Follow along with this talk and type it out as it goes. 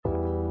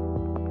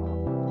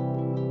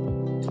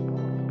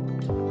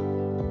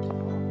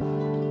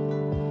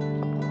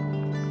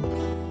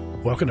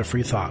Welcome to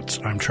Free Thoughts.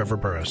 I'm Trevor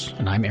Burrus.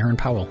 And I'm Aaron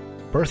Powell.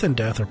 Birth and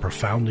death are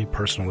profoundly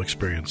personal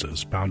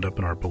experiences bound up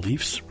in our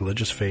beliefs,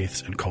 religious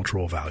faiths, and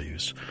cultural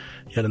values.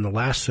 Yet in the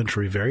last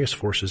century, various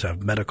forces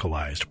have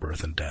medicalized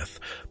birth and death,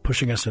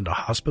 pushing us into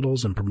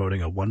hospitals and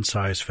promoting a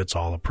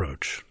one-size-fits-all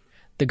approach.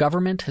 The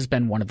government has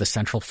been one of the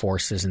central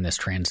forces in this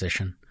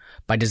transition.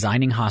 By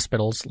designing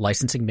hospitals,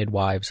 licensing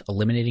midwives,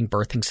 eliminating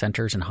birthing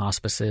centers and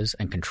hospices,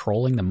 and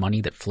controlling the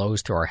money that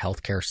flows through our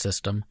healthcare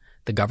system,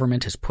 the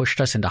government has pushed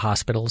us into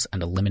hospitals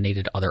and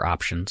eliminated other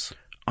options.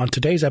 On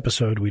today's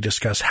episode, we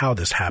discuss how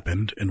this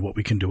happened and what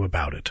we can do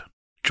about it.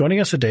 Joining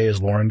us today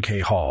is Lauren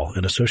K. Hall,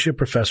 an associate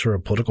professor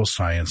of political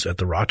science at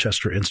the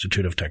Rochester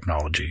Institute of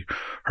Technology.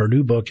 Her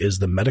new book is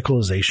The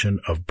Medicalization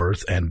of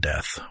Birth and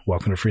Death.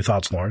 Welcome to Free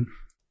Thoughts, Lauren.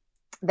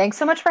 Thanks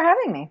so much for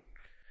having me.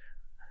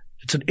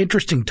 It's an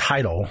interesting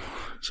title.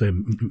 So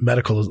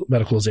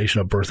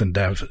medicalization of birth and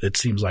death. It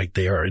seems like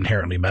they are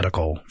inherently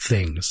medical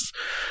things.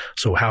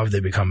 So how have they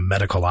become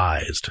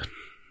medicalized?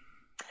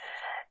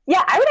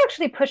 Yeah, I would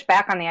actually push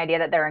back on the idea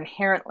that they're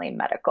inherently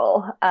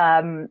medical.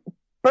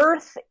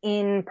 Birth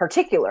in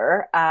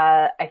particular,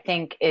 I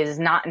think, is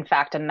not, in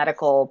fact, a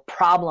medical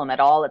problem at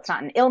all. It's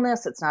not an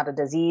illness. It's not a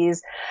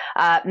disease.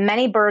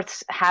 Many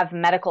births have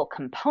medical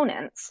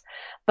components,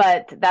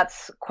 but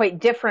that's quite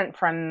different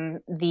from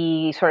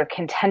the sort of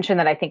contention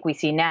that I think we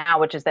see now,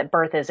 which is that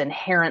birth is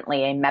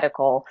inherently a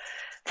medical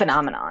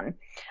phenomenon.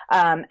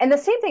 And the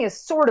same thing is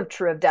sort of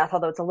true of death,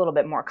 although it's a little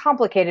bit more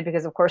complicated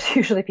because, of course,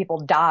 usually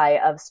people die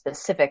of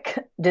specific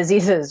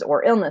diseases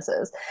or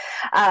illnesses.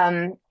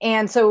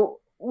 And so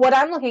what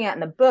I'm looking at in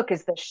the book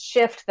is the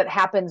shift that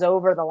happens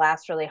over the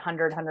last really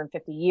 100,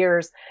 150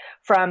 years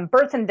from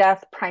birth and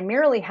death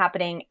primarily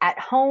happening at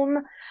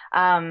home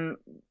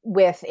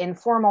with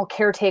informal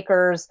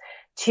caretakers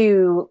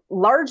to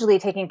largely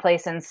taking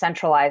place in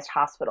centralized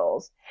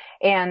hospitals.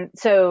 And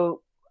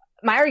so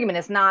my argument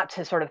is not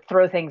to sort of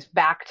throw things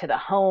back to the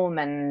home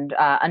and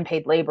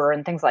unpaid labor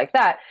and things like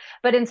that,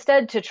 but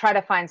instead to try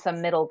to find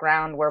some middle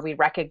ground where we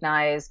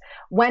recognize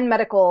when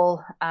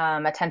medical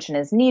attention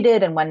is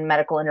needed and when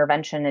medical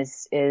intervention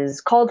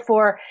is called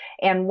for,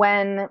 and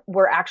when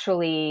we're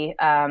actually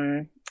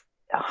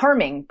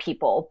harming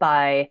people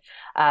by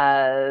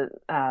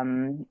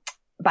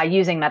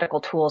using medical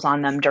tools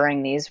on them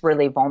during these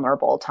really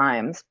vulnerable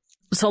times.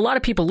 So a lot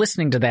of people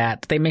listening to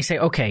that, they may say,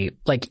 okay,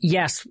 like,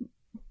 yes,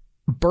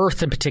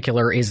 birth in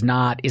particular is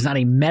not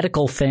a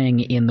medical thing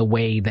in the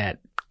way that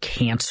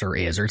cancer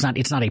is, or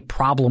it's not a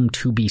problem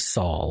to be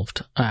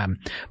solved.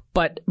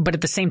 But at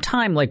the same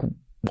time, like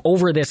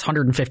over this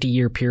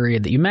 150-year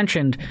period that you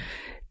mentioned,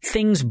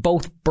 things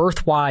both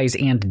birth-wise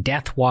and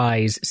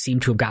death-wise seem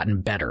to have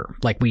gotten better.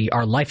 Like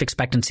our life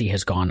expectancy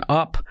has gone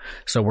up,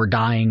 so we're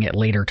dying at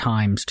later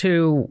times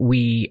too.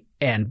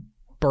 And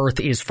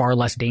birth is far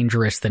less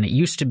dangerous than it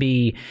used to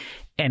be.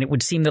 And it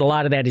would seem that a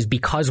lot of that is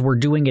because we're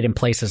doing it in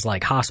places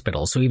like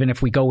hospitals. So even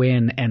if we go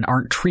in and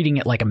aren't treating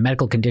it like a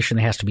medical condition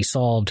that has to be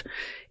solved,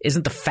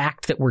 isn't the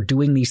fact that we're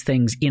doing these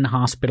things in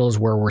hospitals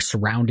where we're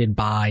surrounded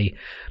by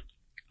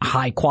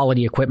high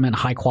quality equipment,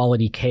 high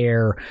quality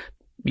care,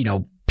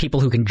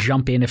 people who can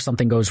jump in if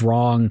something goes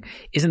wrong,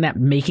 isn't that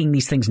making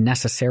these things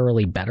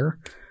necessarily better?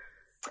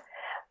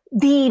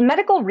 The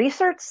medical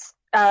research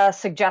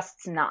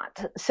suggests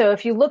not. So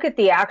if you look at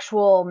the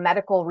actual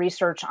medical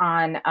research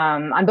on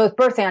both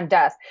birth and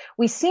death,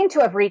 we seem to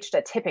have reached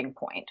a tipping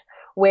point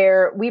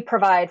where we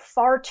provide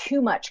far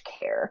too much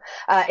care.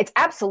 It's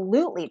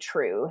absolutely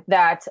true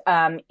that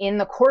in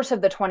the course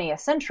of the 20th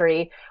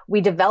century,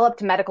 we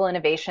developed medical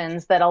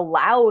innovations that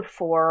allowed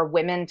for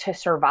women to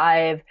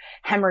survive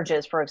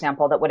hemorrhages, for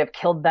example, that would have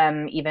killed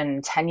them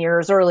even 10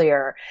 years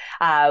earlier.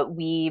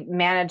 We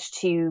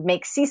managed to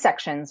make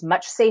C-sections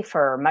much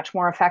safer, much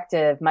more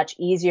effective, much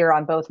easier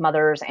on both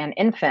mothers and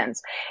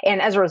infants.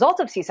 And as a result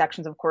of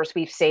C-sections, of course,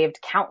 we've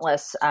saved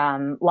countless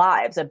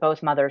lives of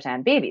both mothers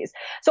and babies.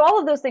 So all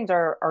of those things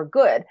are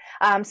good.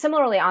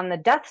 Similarly, on the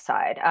death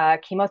side,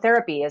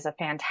 chemotherapy is a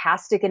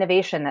fantastic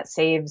innovation that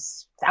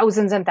saves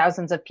thousands and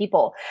thousands of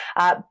people.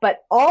 But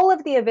all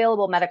of the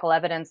available medical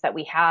evidence that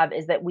we have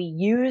is that we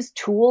use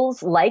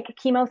tools like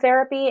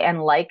chemotherapy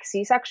and like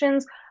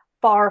C-sections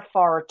far,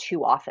 far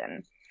too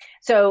often.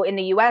 So in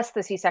the US,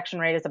 the C-section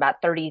rate is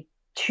about 33%.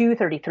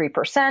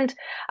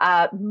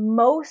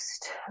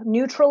 Most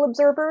neutral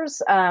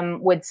observers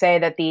would say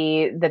that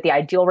the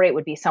ideal rate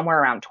would be somewhere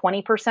around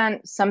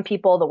 20%. Some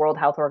people, the World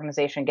Health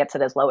Organization gets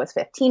it as low as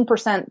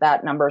 15%.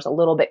 That number is a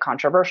little bit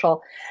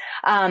controversial.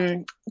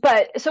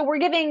 But so we're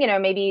giving,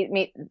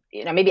 maybe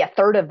a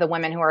third of the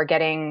women who are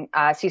getting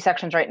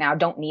C-sections right now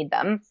don't need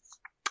them.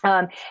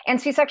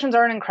 And C-sections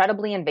are an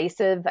incredibly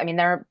invasive. I mean,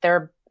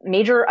 they're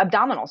major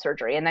abdominal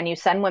surgery, and then you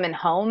send women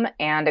home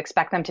and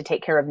expect them to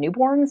take care of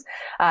newborns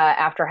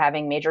after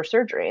having major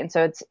surgery. And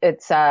so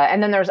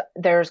and then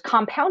there's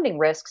compounding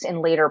risks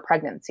in later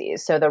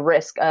pregnancies. So the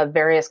risk of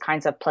various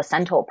kinds of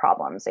placental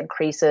problems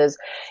increases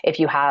if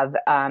you have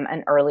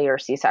an earlier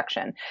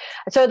C-section.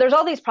 So there's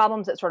all these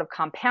problems that sort of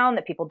compound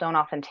that people don't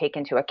often take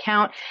into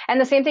account.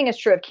 And the same thing is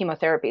true of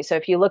chemotherapy. So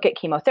if you look at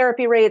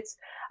chemotherapy rates,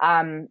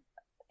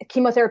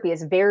 chemotherapy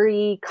is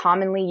very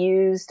commonly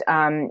used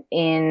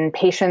in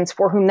patients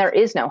for whom there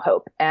is no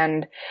hope.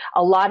 And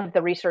a lot of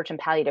the research in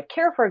palliative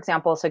care, for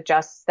example,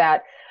 suggests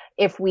that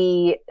if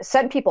we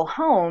send people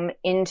home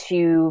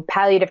into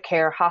palliative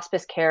care,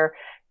 hospice care,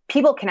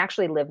 people can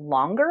actually live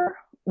longer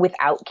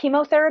without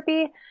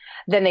chemotherapy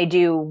than they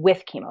do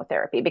with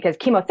chemotherapy, because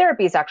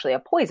chemotherapy is actually a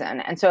poison.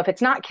 And so if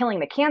it's not killing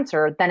the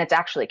cancer, then it's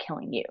actually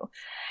killing you.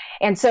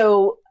 And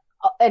so,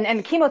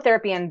 and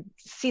chemotherapy and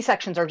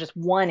C-sections are just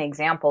one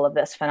example of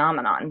this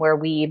phenomenon where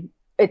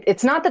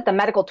it's not that the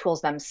medical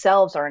tools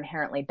themselves are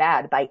inherently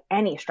bad by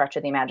any stretch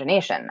of the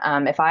imagination.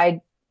 If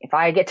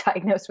I get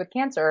diagnosed with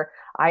cancer,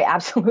 I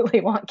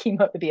absolutely want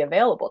chemo to be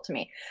available to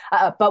me.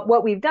 But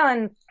what we've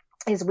done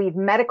is we've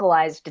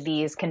medicalized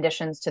these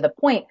conditions to the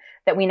point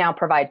that we now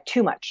provide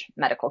too much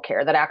medical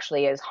care that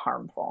actually is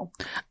harmful.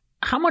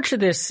 How much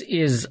of this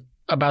is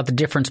about the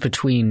difference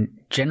between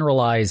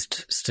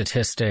generalized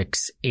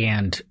statistics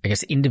and, I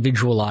guess,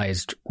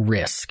 individualized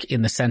risk,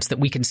 in the sense that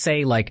we can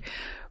say, like,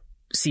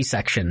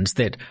 C-sections,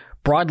 that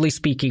broadly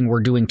speaking,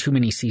 we're doing too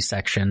many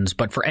C-sections,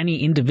 but for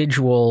any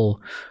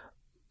individual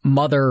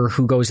mother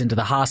who goes into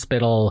the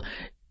hospital,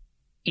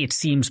 it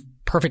seems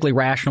perfectly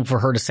rational for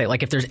her to say,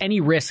 like, if there's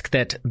any risk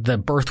that the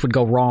birth would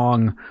go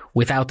wrong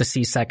without the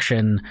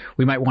C-section,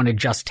 we might want to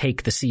just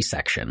take the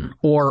C-section.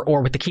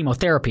 Or with the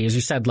chemotherapy, as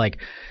you said,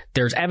 like,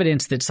 there's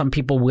evidence that some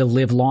people will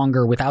live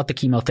longer without the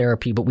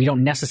chemotherapy, but we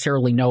don't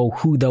necessarily know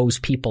who those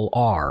people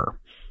are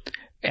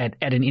at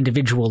an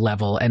individual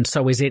level. And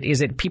so is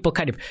it people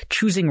kind of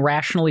choosing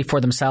rationally for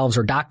themselves,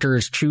 or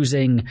doctors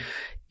choosing,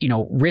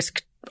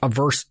 risk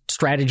averse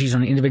strategies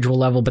on an individual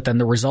level, but then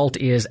the result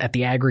is, at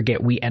the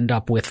aggregate, we end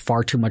up with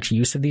far too much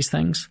use of these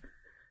things?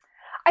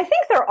 I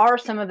think there are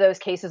some of those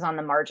cases on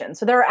the margin.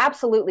 So there are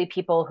absolutely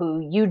people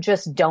who you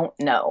just don't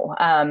know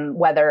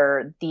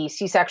whether the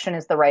C-section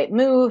is the right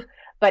move,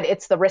 but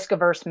it's the risk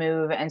averse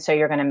move. And so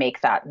you're going to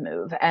make that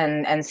move.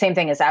 And same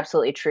thing is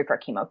absolutely true for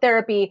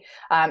chemotherapy.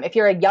 If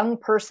you're a young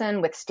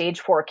person with stage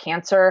 4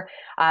 cancer,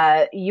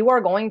 you are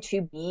going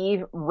to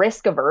be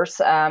risk averse.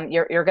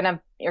 You're going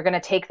to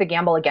take the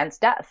gamble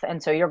against death.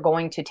 And so you're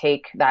going to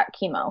take that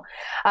chemo.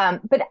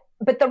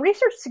 But the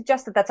research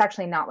suggests that that's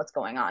actually not what's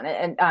going on.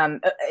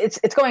 And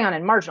it's going on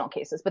in marginal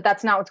cases, but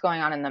that's not what's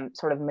going on in the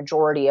sort of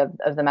majority of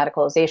the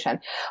medicalization.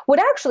 What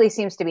actually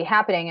seems to be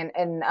happening,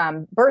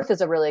 and birth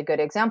is a really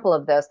good example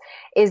of this,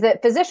 is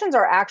that physicians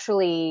are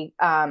actually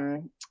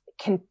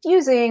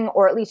confusing,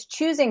 or at least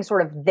choosing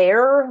sort of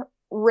their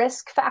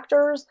risk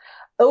factors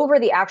over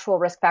the actual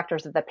risk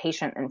factors of the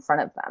patient in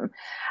front of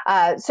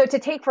them. So to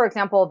take, for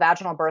example,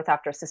 vaginal birth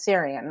after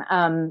cesarean,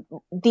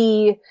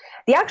 the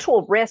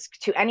actual risk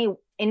to any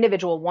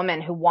individual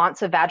woman who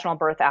wants a vaginal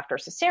birth after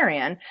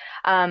cesarean,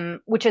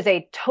 which is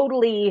a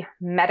totally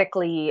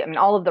medically,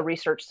 all of the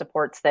research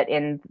supports that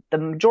in the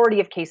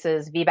majority of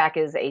cases, VBAC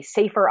is a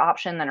safer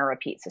option than a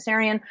repeat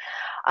cesarean.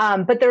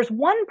 But there's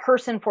one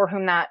person for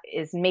whom that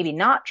is maybe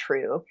not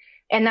true,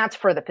 and that's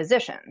for the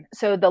physician.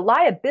 So the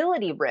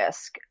liability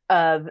risk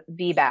of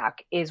VBAC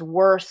is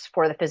worse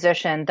for the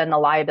physician than the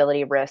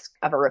liability risk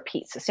of a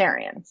repeat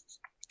cesarean.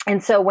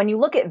 And so when you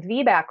look at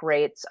VBAC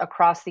rates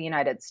across the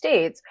United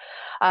States,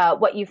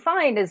 what you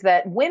find is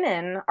that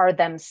women are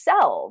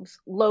themselves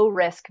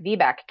low-risk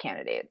VBAC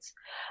candidates.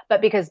 But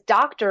because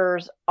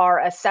doctors are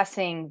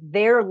assessing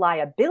their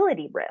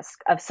liability risk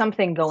of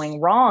something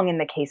going wrong in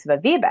the case of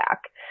a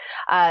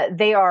VBAC,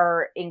 they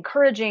are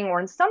encouraging,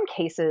 or in some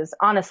cases,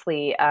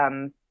 honestly,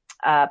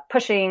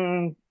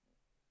 pushing,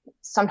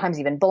 sometimes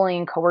even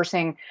bullying,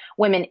 coercing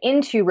women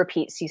into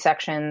repeat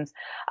C-sections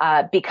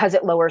because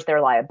it lowers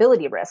their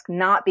liability risk,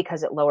 not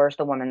because it lowers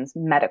the woman's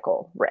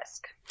medical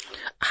risk.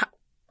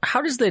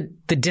 How does the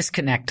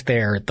disconnect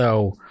there,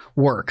 though,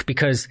 work?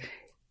 Because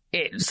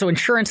so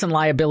insurance and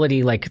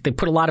liability, like, they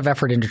put a lot of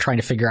effort into trying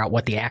to figure out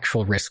what the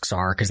actual risks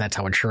are, because that's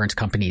how insurance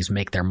companies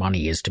make their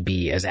money, is to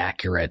be as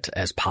accurate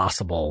as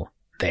possible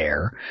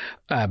there.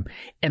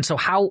 And so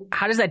how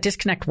does that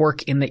disconnect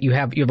work, in that you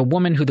have a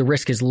woman who the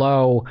risk is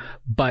low,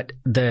 but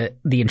the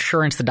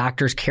insurance the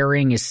doctor's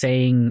carrying is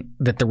saying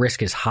that the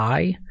risk is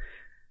high?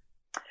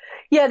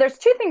 Yeah, there's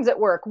two things at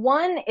work.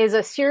 One is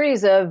a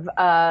series of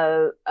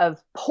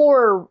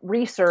poor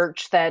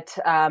research that,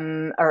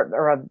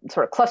 or a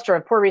sort of cluster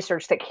of poor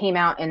research that came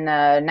out in the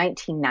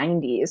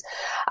 1990s,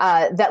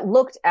 that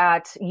looked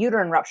at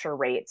uterine rupture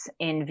rates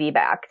in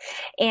VBAC.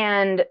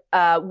 And,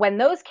 when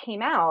those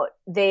came out,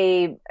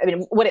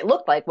 what it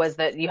looked like was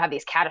that you have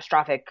these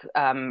catastrophic,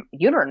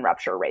 uterine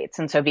rupture rates.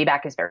 And so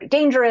VBAC is very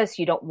dangerous.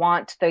 You don't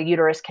want the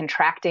uterus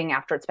contracting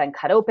after it's been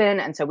cut open.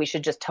 And so we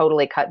should just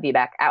totally cut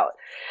VBAC out.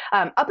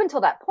 Up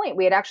until that point,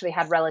 we had actually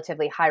had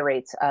relatively high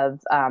rates of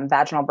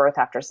vaginal birth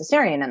after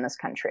cesarean in this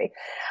country.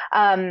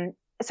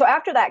 So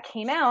after that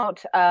came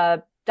out,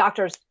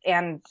 doctors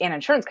and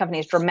insurance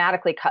companies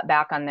dramatically cut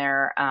back on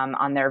their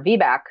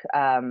VBAC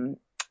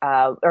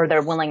or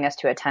their willingness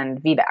to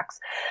attend VBACs.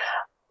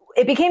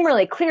 it became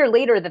really clear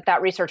later that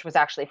that research was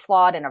actually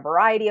flawed in a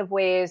variety of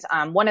ways.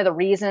 One of the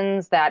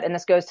reasons that, and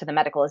this goes to the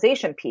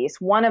medicalization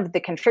piece, one of the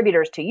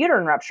contributors to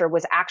uterine rupture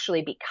was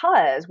actually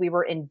because we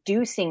were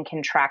inducing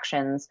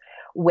contractions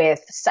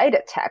with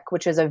Cytotec,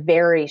 which is a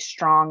very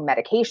strong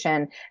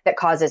medication that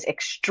causes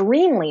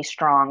extremely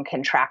strong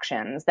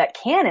contractions that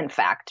can, in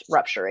fact,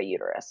 rupture a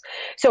uterus.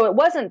 So it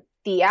wasn't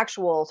the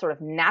actual sort of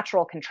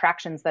natural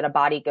contractions that a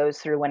body goes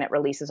through when it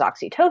releases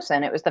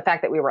oxytocin. It was the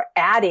fact that we were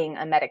adding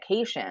a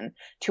medication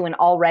to an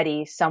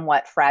already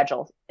somewhat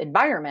fragile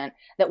environment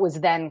that was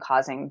then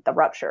causing the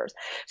ruptures.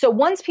 So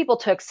once people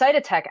took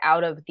Cytotec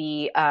out of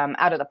the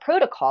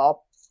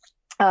protocol,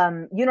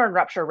 uterine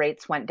rupture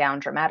rates went down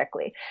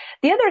dramatically.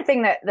 The other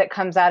thing that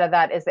comes out of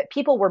that is that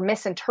people were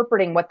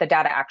misinterpreting what the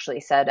data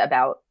actually said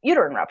about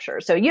uterine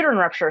rupture. So uterine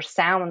rupture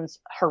sounds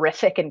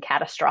horrific and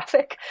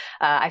catastrophic.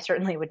 I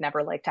certainly would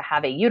never like to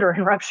have a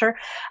uterine rupture.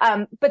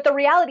 But the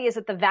reality is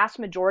that the vast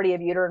majority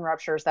of uterine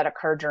ruptures that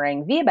occur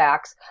during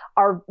VBACs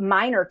are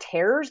minor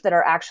tears that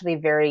are actually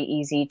very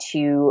easy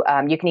to,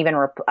 you can even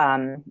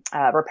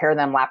repair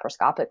them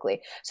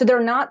laparoscopically. So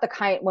they're not the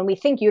kind, when we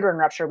think uterine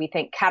rupture, we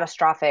think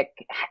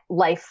catastrophic,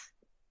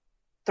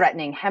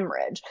 life-threatening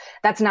hemorrhage.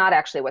 That's not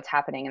actually what's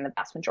happening in the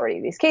vast majority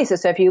of these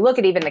cases. So if you look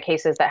at even the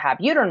cases that have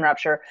uterine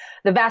rupture,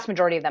 the vast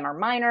majority of them are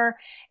minor,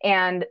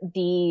 and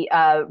the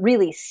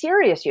really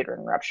serious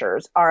uterine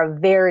ruptures are a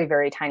very,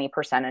 very tiny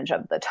percentage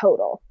of the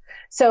total.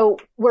 So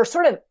we're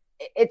sort of,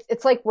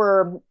 it's like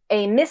we're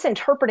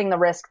misinterpreting the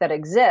risk that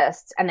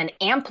exists and then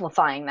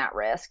amplifying that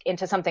risk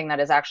into something that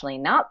is actually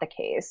not the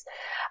case.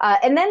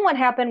 And then what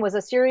happened was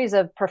a series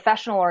of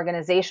professional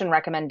organization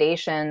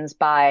recommendations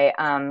by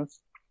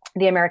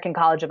the American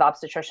College of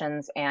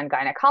Obstetricians and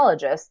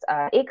Gynecologists,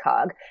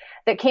 ACOG,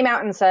 that came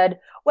out and said,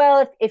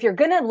 well, if you're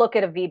going to look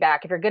at a VBAC,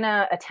 if you're going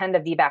to attend a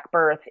VBAC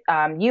birth,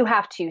 you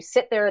have to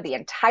sit there the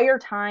entire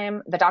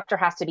time. The doctor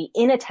has to be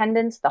in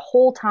attendance the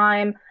whole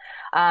time.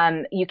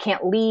 You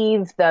can't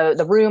leave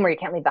the room, or you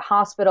can't leave the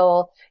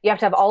hospital. You have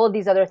to have all of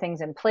these other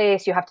things in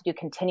place. You have to do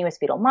continuous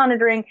fetal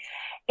monitoring.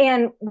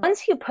 And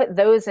once you put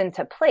those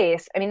into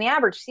place, I mean, the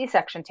average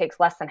C-section takes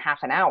less than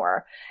half an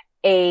hour.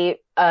 A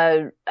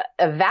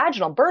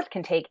vaginal birth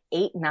can take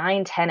 8,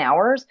 9, 10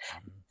 hours.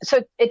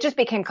 So it just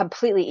became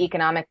completely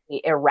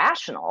economically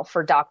irrational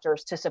for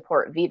doctors to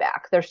support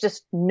VBAC. There's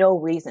just no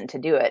reason to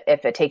do it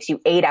if it takes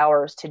you 8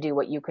 hours to do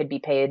what you could be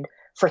paid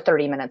for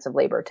 30 minutes of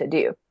labor to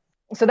do.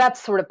 So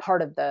that's sort of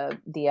part of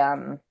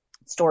the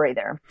story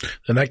there.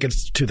 And that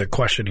gets to the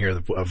question here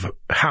of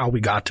how we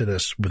got to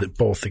this with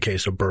both the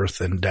case of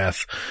birth and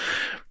death.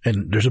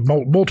 And there's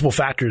multiple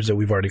factors that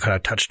we've already kind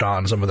of touched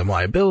on, some of them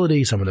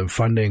liability, some of them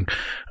funding.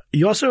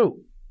 You also,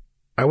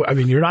 I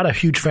mean, you're not a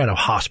huge fan of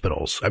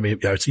hospitals. I mean,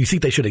 you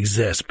think they should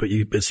exist, but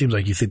it seems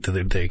like you think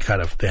that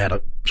they had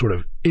a sort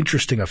of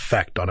interesting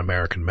effect on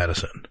American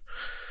medicine.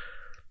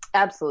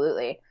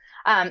 Absolutely.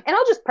 And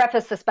I'll just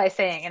preface this by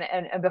saying,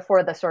 and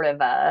before the sort of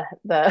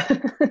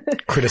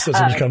the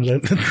criticisms comes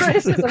in,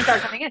 criticisms start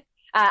coming in.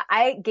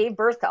 I gave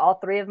birth to all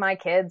 3 of my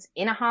kids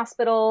in a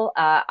hospital.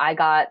 I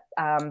got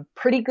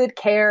pretty good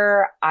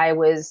care.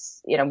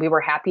 We were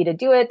happy to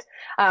do it.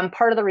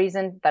 Part of the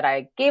reason that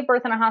I gave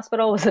birth in a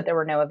hospital was that there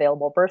were no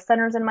available birth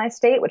centers in my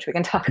state, which we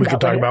can talk about. We can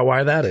talk later. about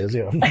why that is.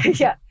 Yeah.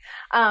 Yeah.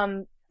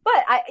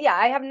 But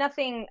I have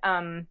nothing.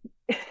 I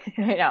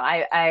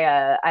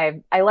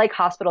like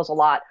hospitals a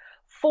lot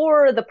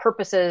for the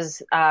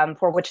purposes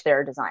for which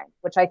they're designed,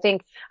 which I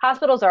think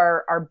hospitals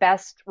are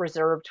best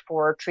reserved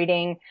for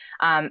treating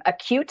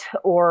acute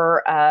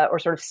or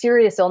sort of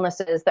serious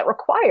illnesses that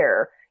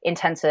require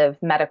intensive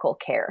medical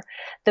care.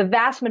 The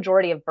vast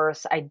majority of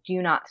births, I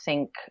do not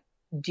think,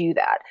 do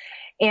that.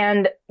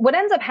 And what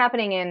ends up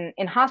happening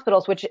in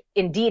hospitals, which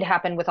indeed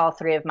happened with all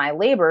 3 of my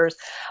labors,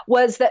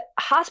 was that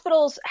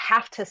hospitals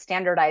have to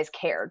standardize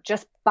care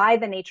just by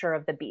the nature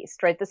of the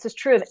beast, right? This is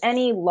true of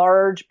any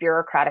large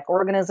bureaucratic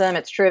organism.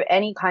 It's true of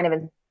any kind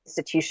of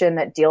institution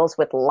that deals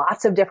with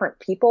lots of different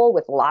people,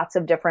 with lots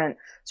of different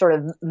sort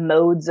of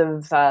modes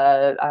of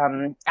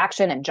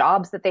action and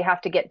jobs that they have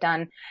to get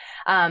done.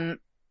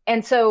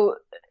 And so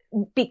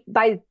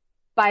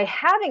by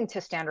having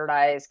to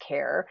standardize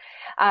care,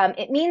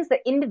 it means that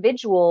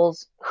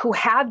individuals who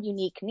have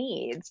unique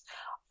needs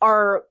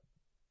are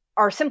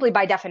simply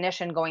by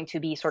definition going to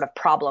be sort of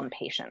problem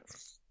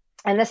patients.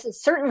 And this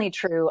is certainly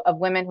true of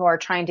women who are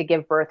trying to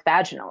give birth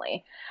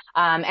vaginally.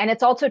 And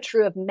it's also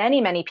true of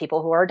many, many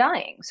people who are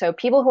dying. So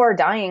people who are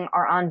dying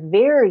are on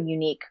very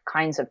unique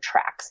kinds of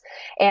tracks.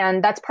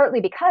 And that's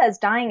partly because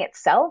dying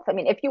itself, I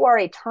mean, if you are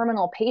a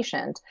terminal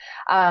patient,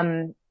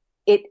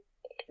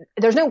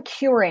 there's no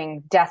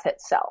curing death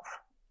itself.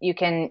 You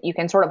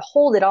can sort of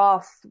hold it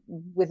off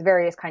with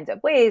various kinds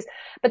of ways,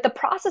 but the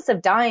process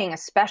of dying,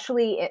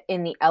 especially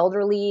in the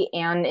elderly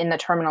and in the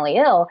terminally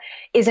ill,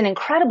 is an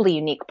incredibly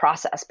unique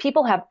process.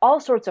 People have all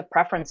sorts of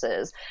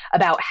preferences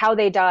about how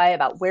they die,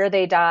 about where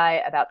they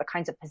die, about the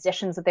kinds of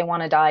positions that they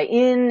want to die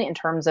in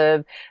terms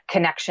of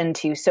connection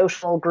to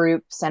social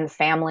groups and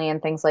family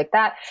and things like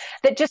that,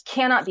 that just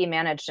cannot be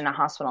managed in a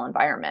hospital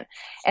environment.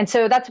 And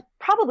so that's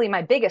probably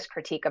my biggest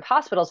critique of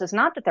hospitals is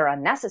not that they're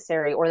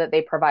unnecessary or that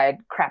they provide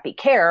crappy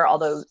care,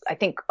 although I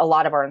think a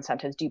lot of our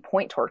incentives do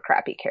point toward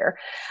crappy care,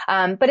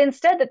 but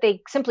instead that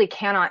they simply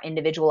cannot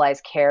individualize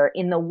care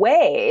in the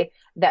way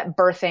that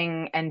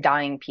birthing and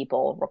dying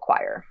people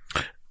require.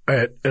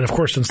 And of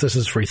course, since this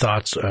is Free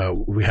Thoughts,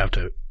 we have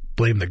to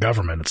blame the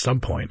government at some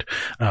point.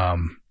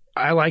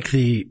 I like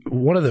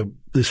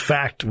this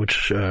fact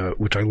which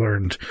I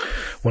learned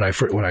when I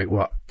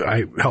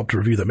helped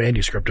review the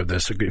manuscript of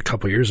this a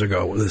couple of years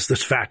ago.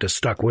 This fact has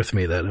stuck with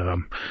me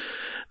that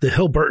the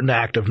Hill-Burton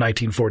Act of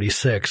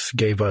 1946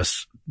 gave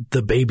us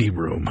the baby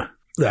room.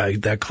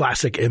 That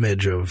classic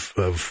image of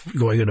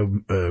going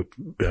in a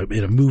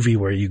movie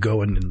where you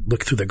go and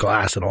look through the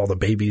glass and all the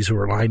babies who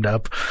are lined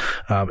up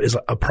is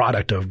a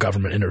product of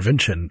government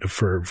intervention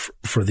for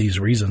these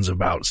reasons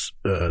about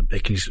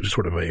making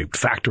sort of a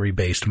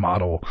factory-based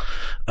model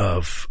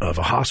of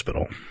a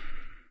hospital.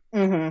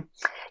 Mm-hmm.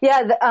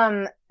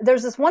 Yeah,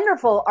 there's this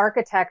wonderful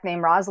architect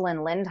named Rosalind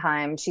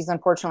Lindheim. She's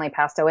unfortunately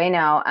passed away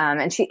now,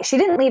 and she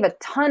didn't leave a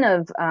ton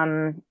of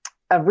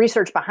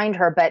research behind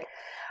her, but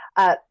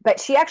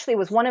she actually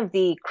was one of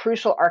the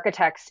crucial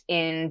architects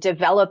in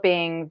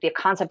developing the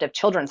concept of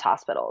children's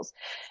hospitals,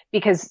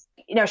 because,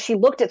 she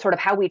looked at sort of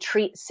how we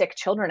treat sick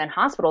children in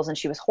hospitals, and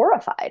she was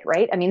horrified,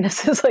 right? I mean,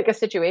 this is like a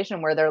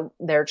situation where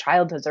their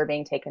childhoods are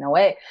being taken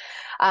away.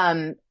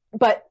 So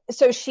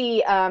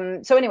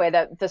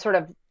anyway, the sort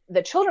of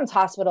the children's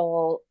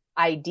hospital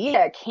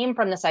idea came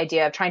from this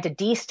idea of trying to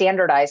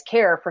de-standardize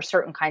care for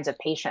certain kinds of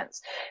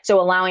patients.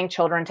 So allowing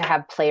children to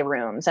have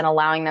playrooms and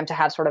allowing them to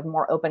have sort of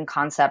more open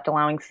concept,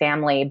 allowing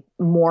family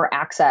more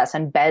access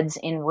and beds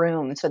in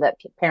rooms so that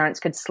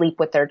parents could sleep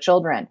with their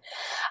children.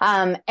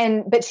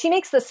 But she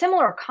makes the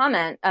similar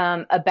comment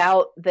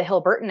about the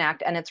Hill-Burton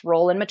Act and its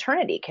role in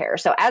maternity care.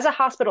 So as a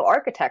hospital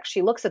architect,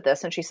 she looks at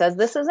this and she says,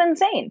 this is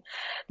insane.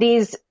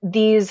 These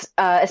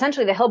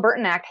essentially the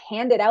Hill-Burton Act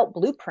handed out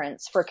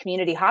blueprints for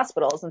community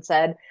hospitals and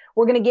said,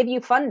 we're going to give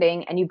you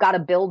funding and you've got to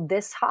build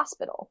this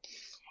hospital.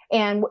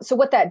 And so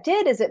what that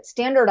did is it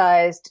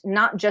standardized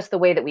not just the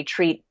way that we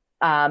treat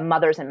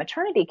mothers in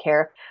maternity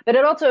care, but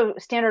it also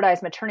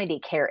standardized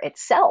maternity care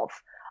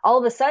itself. All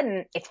of a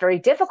sudden, it's very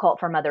difficult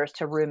for mothers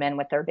to room in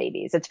with their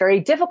babies. It's very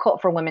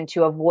difficult for women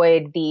to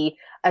avoid the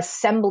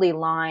assembly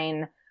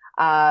line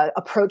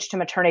approach to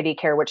maternity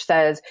care, which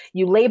says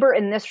you labor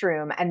in this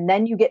room and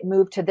then you get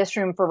moved to this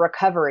room for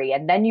recovery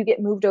and then you get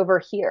moved over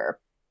here.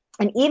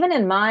 And even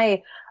in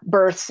my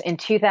births in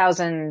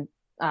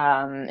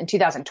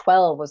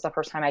 2012 was the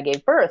first time I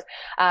gave birth.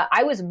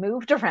 I was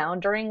moved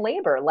around during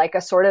labor, like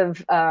a sort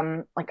of,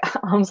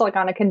 almost like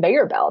on a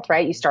conveyor belt,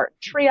 right? You start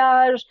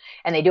triage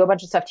and they do a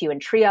bunch of stuff to you in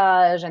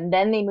triage. And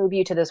then they move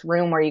you to this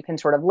room where you can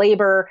sort of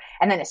labor.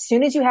 And then as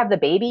soon as you have the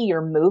baby,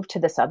 you're moved to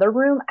this other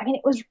room. I mean,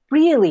 it was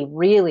really,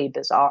 really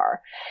bizarre.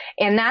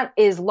 And that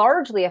is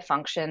largely a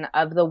function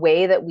of the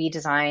way that we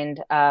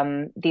designed,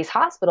 these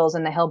hospitals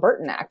in the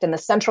Hill-Burton Act and the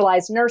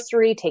centralized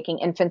nursery, taking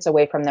infants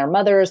away from their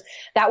mothers.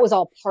 That was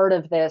all part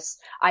of this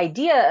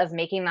idea of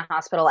making the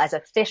hospital as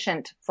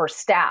efficient for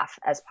staff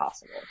as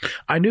possible.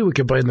 I knew we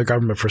could blame the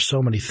government for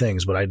so many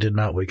things, but I did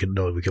not we could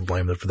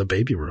blame them for the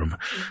baby room.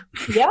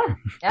 Yeah.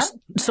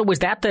 So was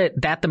that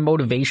the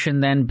motivation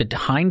then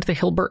behind the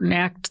Hill-Burton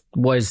Act?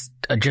 Was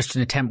just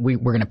an attempt, we're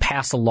going to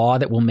pass a law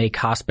that will make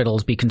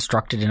hospitals be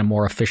constructed in a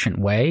more efficient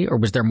way? Or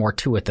was there more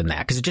to it than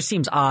that? Because it just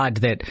seems odd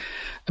that,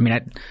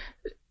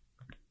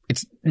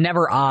 it's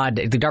never odd.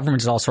 The government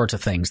does all sorts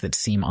of things that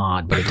seem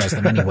odd, but it does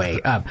them anyway.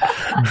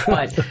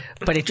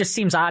 But it just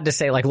seems odd to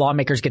say, like,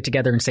 lawmakers get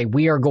together and say,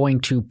 we are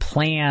going to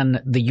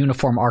plan the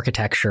uniform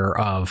architecture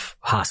of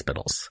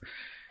hospitals.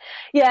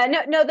 Yeah,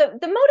 no, the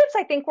motives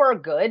I think were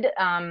good,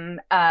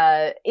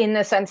 in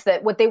the sense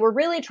that what they were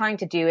really trying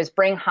to do is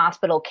bring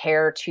hospital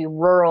care to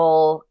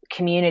rural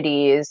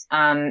communities,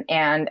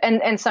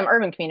 and some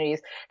urban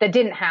communities that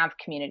didn't have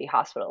community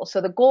hospitals.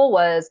 So the goal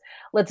was,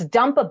 let's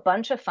dump a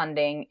bunch of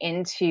funding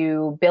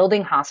into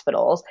building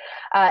hospitals.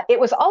 It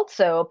was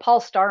also,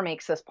 Paul Starr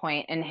makes this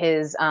point in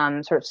his,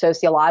 sort of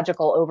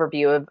sociological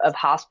overview of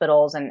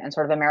hospitals and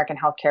sort of American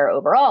healthcare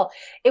overall.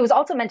 It was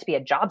also meant to be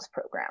a jobs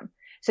program.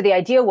 So the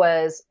idea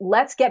was,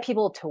 let's get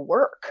people to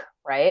work,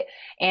 right?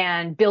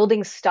 And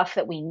building stuff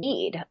that we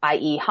need,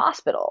 i.e.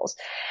 hospitals.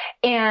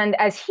 And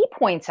as he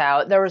points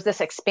out, there was this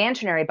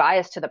expansionary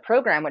bias to the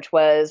program, which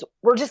was,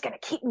 we're just going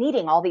to keep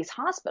needing all these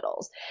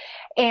hospitals.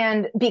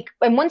 And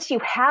once you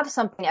have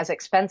something as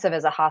expensive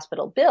as a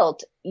hospital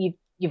built, you've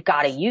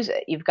got to use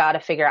it. You've got to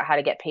figure out how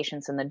to get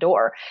patients in the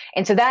door.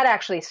 And so that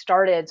actually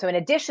started. So in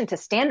addition to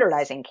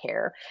standardizing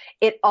care,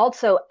 it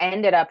also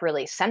ended up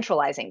really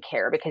centralizing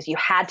care, because you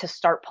had to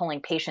start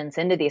pulling patients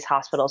into these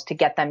hospitals to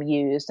get them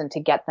used and to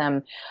get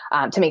them,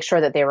 to make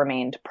sure that they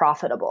remained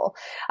profitable.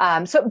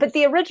 But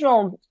the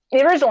original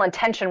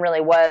intention really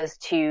was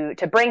to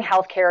bring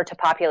healthcare to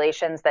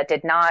populations that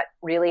did not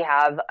really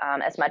have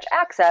as much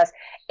access,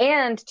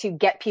 and to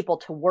get people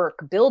to work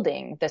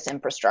building this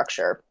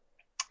infrastructure.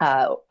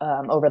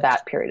 over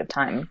that period of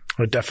time.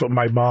 Definitely,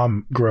 my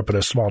mom grew up in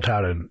a small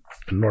town in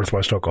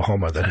northwest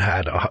Oklahoma that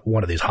had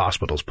one of these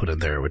hospitals put in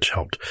there, which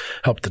helped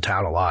the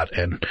town a lot.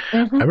 And I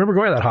remember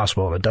going to that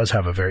hospital, and it does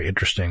have a very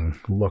interesting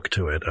look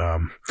to it.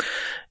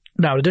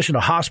 Now, in addition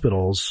to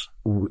hospitals,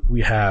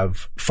 we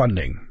have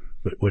funding,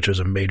 which is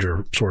a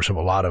major source of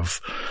a lot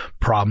of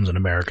problems in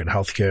American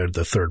healthcare.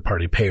 The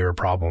third-party payer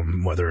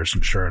problem, whether it's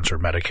insurance or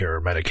Medicare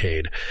or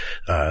Medicaid,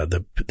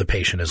 the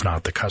patient is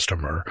not the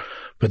customer.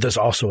 But this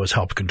also has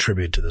helped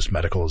contribute to this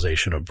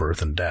medicalization of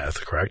birth and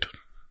death, correct?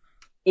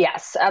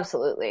 Yes,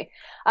 absolutely.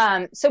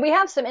 So we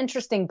have some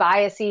interesting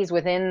biases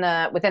within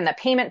the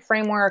payment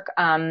framework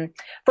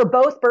for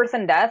both birth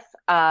and death.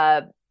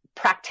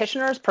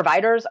 Practitioners,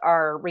 providers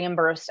are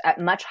reimbursed at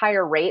much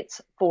higher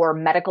rates for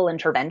medical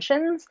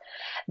interventions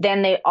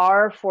than they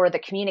are for the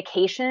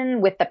communication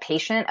with the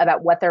patient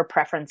about what their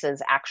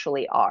preferences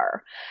actually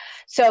are.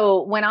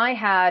 So when I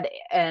had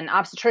an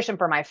obstetrician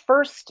for my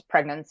first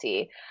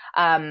pregnancy,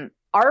 my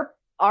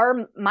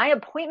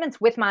appointments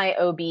with my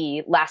OB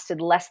lasted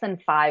less than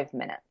 5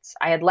 minutes.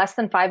 I had less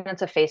than 5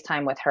 minutes of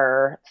FaceTime with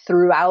her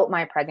throughout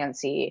my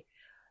pregnancy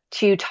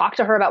to talk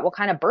to her about what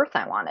kind of birth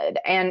I wanted.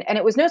 And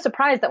it was no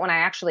surprise that when I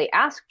actually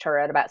asked her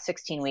at about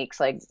 16 weeks,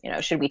 like,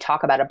 should we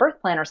talk about a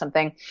birth plan or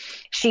something?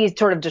 She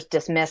sort of just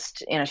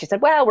dismissed, she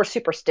said, well, we're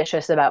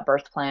superstitious about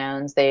birth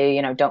plans. They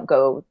don't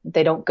go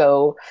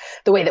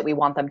the way that we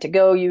want them to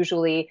go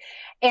usually.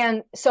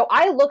 And so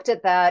I looked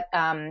at that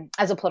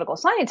as a political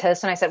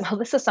scientist, and I said, well,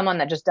 this is someone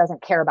that just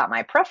doesn't care about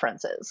my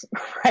preferences,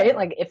 right?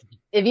 Like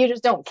if you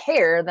just don't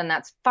care, then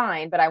that's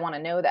fine, but I want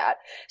to know that.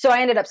 So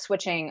I ended up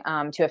switching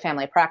to a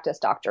family practice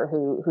doctor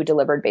who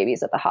delivered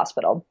babies at the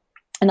hospital.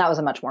 And that was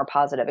a much more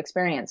positive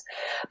experience.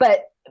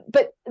 But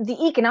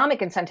the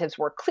economic incentives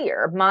were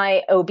clear.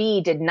 My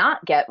OB did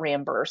not get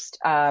reimbursed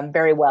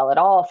very well at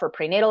all for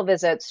prenatal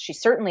visits. She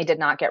certainly did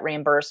not get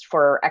reimbursed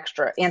for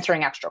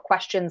answering extra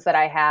questions that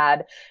I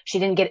had. She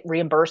didn't get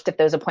reimbursed if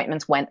those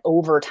appointments went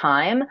over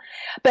time.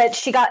 But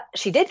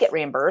she did get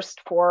reimbursed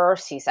for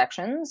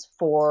C-sections,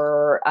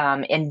 for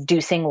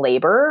inducing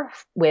labor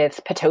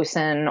with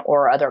Pitocin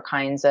or other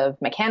kinds of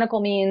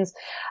mechanical means.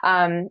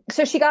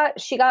 So she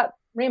got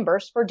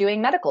reimbursed for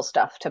doing medical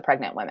stuff to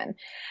pregnant women.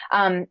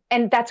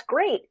 And that's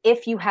great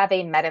if you have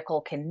a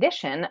medical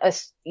condition,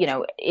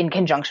 in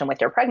conjunction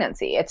with your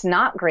pregnancy. It's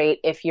not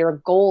great if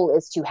your goal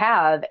is to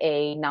have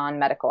a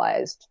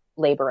non-medicalized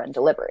labor and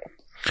delivery.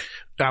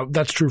 Now,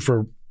 that's true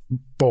for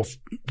both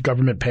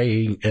government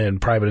pay and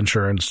private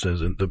insurance.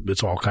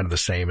 It's all kind of the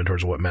same in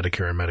terms of what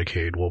Medicare and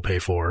Medicaid will pay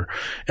for.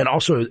 And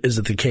also, is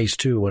it the case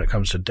too when it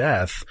comes to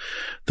death?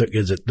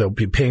 They'll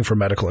be paying for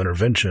medical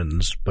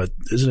interventions, but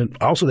isn't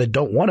it also they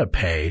don't want to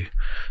pay?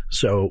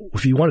 So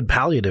if you wanted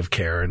palliative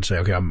care and say,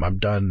 okay, I'm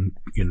done,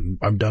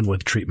 I'm done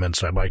with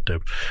treatments, I'd like to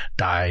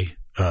die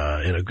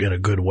in a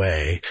good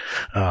way.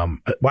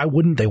 Why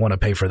wouldn't they want to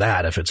pay for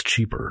that if it's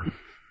cheaper?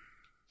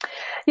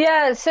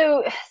 Yeah.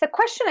 So the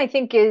question I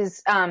think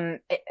is, when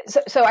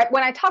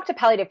I talk to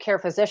palliative care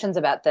physicians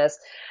about this,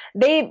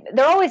 they're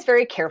always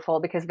very careful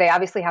because they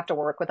obviously have to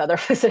work with other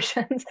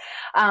physicians.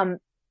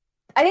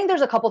 I think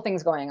there's a couple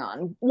things going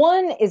on.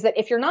 One is that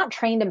if you're not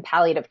trained in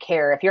palliative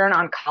care, if you're an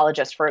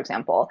oncologist, for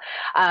example,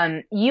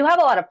 you have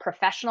a lot of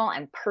professional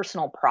and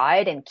personal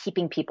pride in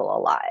keeping people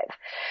alive.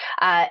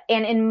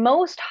 And in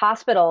most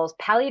hospitals,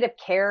 palliative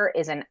care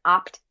is an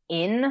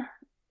opt-in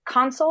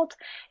consult,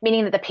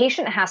 meaning that the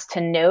patient has to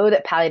know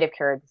that palliative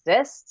care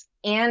exists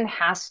and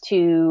has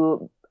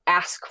to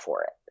ask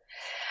for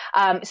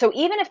it. So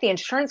even if the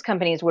insurance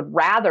companies would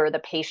rather the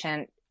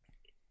patient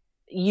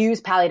use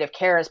palliative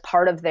care as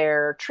part of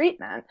their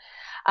treatment,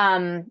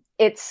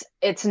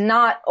 it's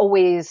not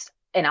always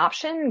an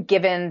option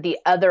given the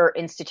other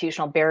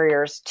institutional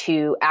barriers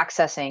to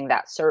accessing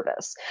that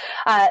service.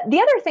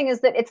 The other thing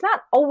is that it's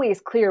not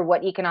always clear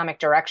what economic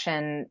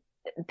direction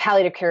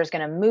palliative care is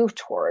going to move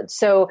towards.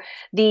 So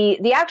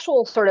the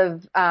actual sort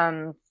of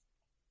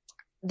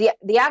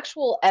the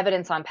actual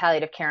evidence on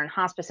palliative care and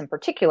hospice in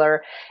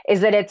particular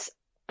is that it's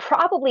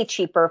probably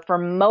cheaper for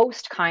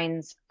most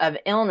kinds of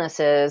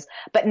illnesses,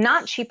 but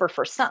not cheaper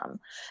for some.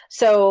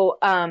 So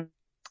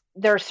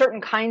there are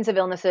certain kinds of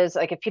illnesses,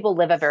 like if people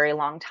live a very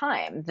long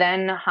time,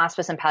 then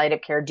hospice and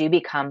palliative care do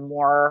become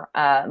more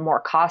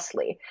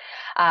costly.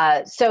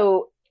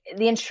 So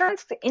the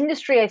insurance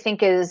industry, I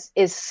think, is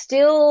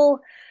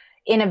still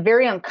in a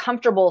very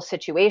uncomfortable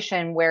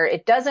situation where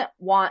it doesn't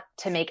want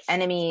to make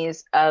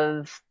enemies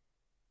of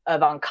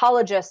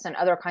oncologists and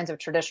other kinds of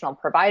traditional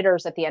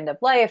providers at the end of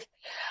life.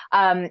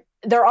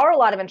 There are a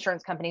lot of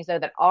insurance companies, though,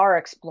 that are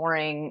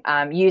exploring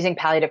using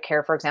palliative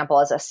care, for example,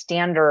 as a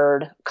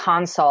standard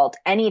consult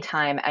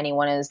anytime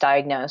anyone is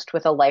diagnosed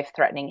with a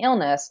life-threatening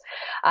illness,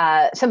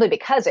 simply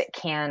because it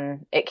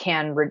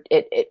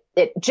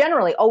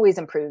generally always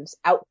improves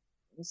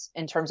outcomes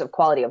in terms of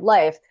quality of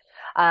life.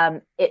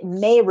 It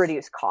may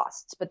reduce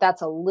costs, but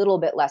that's a little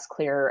bit less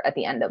clear at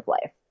the end of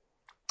life.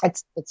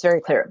 It's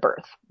very clear at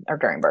birth or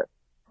during birth.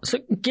 So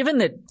given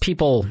that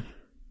people,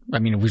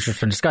 we've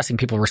just been discussing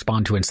people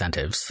respond to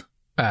incentives,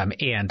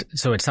 And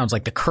so it sounds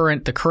like the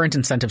current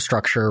incentive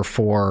structure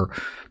for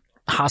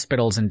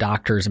hospitals and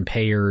doctors and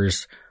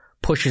payers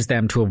pushes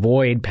them to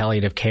avoid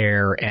palliative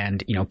care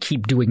and,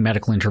 keep doing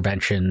medical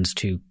interventions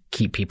to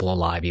keep people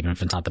alive, even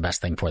if it's not the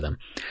best thing for them.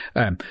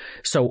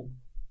 So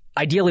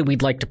ideally,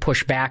 we'd like to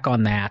push back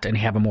on that and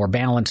have a more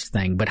balanced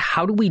thing. But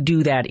how do we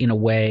do that in a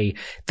way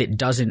that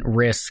doesn't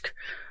risk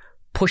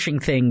pushing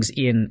things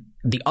in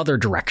the other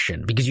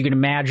direction? Because you can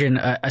imagine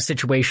a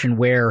situation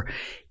where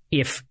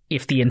if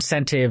the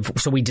incentive,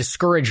 so we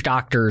discourage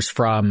doctors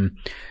from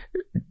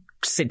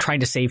trying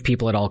to save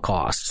people at all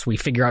costs. We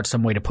figure out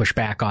some way to push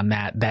back on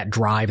that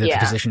drive that the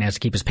physician has to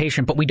keep his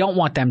patient, but we don't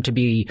want them to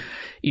be,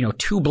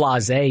 too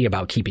blasé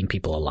about keeping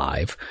people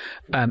alive.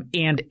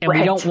 And right.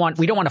 we don't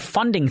want a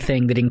funding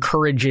thing that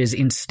encourages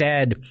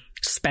instead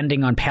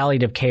spending on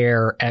palliative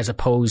care as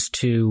opposed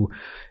to,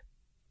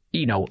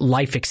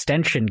 life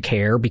extension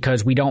care,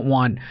 because we don't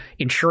want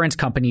insurance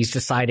companies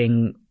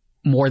deciding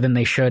more than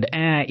they should.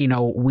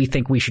 We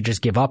think we should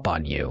just give up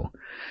on you.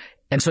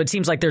 And so it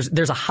seems like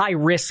there's a high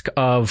risk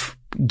of,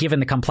 given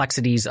the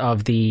complexities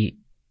of the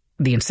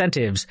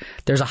incentives,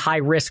 there's a high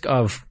risk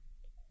of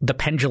the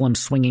pendulum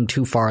swinging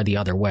too far the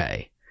other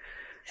way.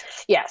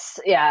 Yes.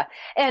 Yeah.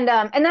 And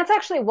that's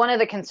actually one of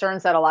the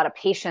concerns that a lot of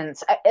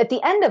patients at the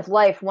end of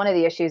life, one of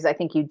the issues I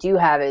think you do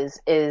have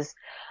is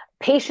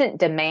patient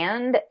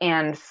demand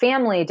and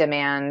family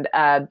demand,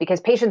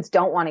 because patients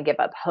don't want to give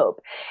up hope.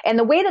 And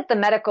the way that the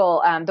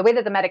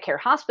Medicare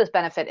hospice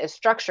benefit is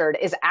structured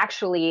is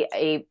actually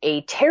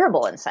a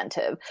terrible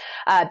incentive,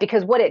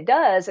 because what it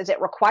does is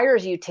it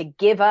requires you to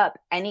give up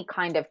any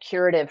kind of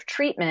curative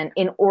treatment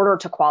in order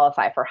to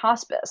qualify for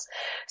hospice.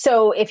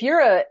 So if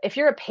you're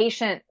a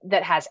patient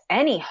that has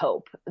any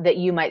hope that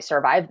you might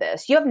survive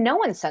this, you have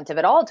no incentive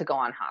at all to go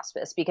on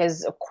hospice,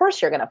 because of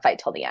course you're going to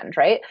fight till the end,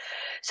 right?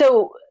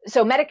 So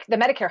the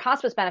Medicare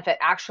hospice benefit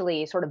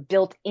actually sort of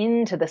built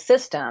into the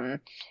system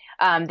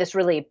this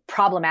really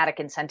problematic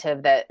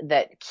incentive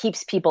that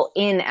keeps people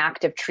in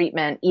active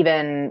treatment,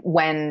 even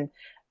when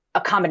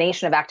a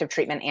combination of active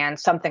treatment and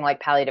something like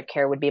palliative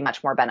care would be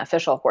much more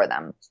beneficial for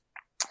them.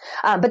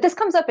 But this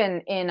comes up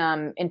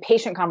in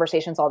patient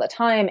conversations all the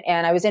time.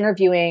 And I was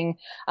interviewing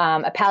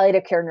a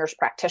palliative care nurse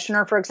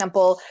practitioner, for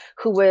example,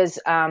 who was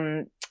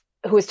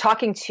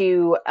talking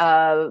to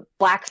a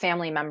Black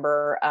family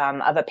member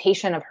of a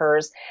patient of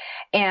hers,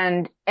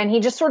 and he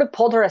just sort of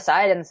pulled her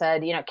aside and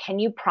said, can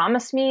you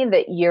promise me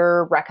that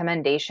your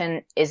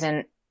recommendation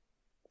isn't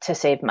to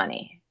save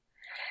money?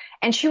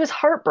 And she was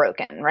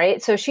heartbroken,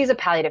 right? So she's a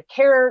palliative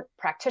care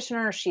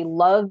practitioner. She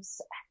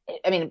loves,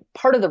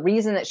 part of the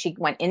reason that she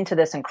went into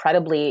this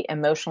incredibly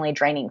emotionally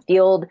draining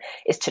field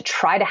is to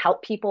try to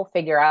help people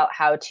figure out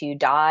how to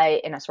die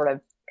in a sort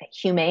of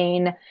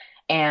humane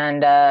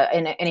and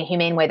in a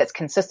humane way that's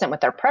consistent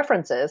with their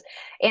preferences.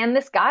 And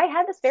this guy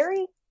had this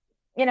very,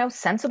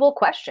 sensible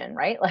question,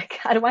 right? Like,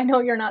 how do I know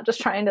you're not just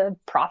trying to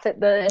profit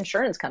the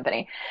insurance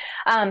company?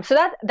 So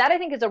that I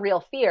think is a real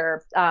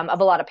fear of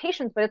a lot of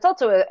patients, but it's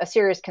also a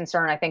serious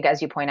concern, I think,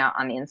 as you point out,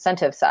 on the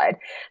incentive side.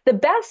 The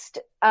best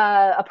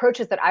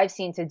approaches that I've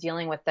seen to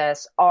dealing with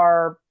this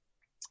are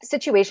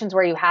situations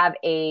where you have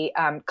a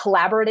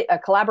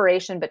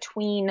collaboration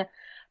between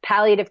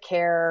palliative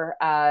care.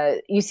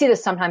 You see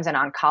this sometimes in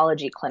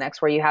oncology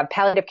clinics where you have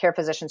palliative care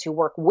physicians who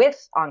work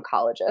with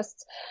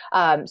oncologists.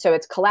 So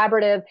it's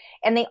collaborative.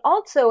 And they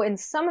also, in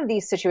some of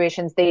these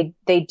situations, they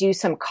do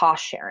some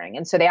cost sharing.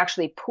 And so they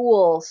actually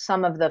pool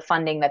some of the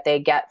funding that they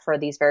get for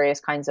these various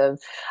kinds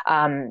of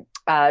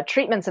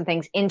treatments and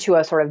things into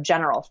a sort of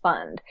general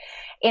fund.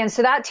 And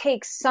so that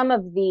takes some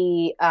of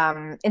the,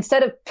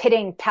 instead of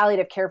pitting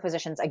palliative care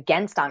physicians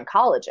against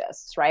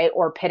oncologists, right,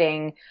 or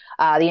pitting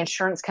the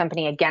insurance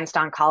company against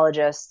oncologists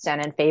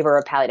and in favor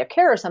of palliative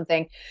care or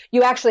something,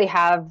 you actually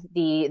have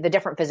the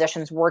different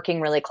physicians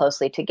working really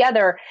closely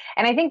together.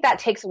 And I think that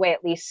takes away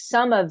at least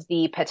some of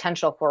the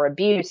potential for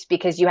abuse,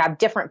 because you have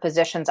different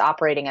physicians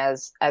operating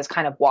as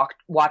kind of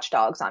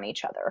watchdogs on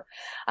each other.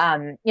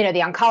 The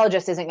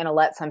oncologist isn't going to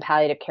let some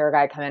palliative care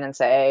guy come in and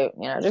say,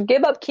 just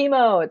give up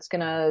chemo. It's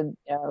going to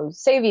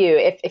save you,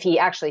 if he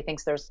actually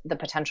thinks there's the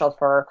potential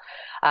for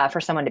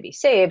someone to be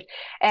saved.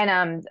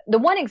 And the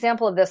one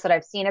example of this that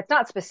I've seen, it's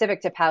not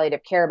specific to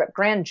palliative care, but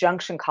Grand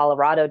Junction,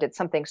 Colorado did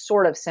something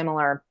sort of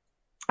similar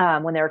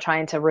when they were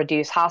trying to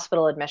reduce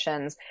hospital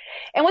admissions.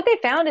 And what they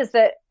found is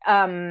that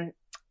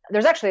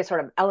there's actually a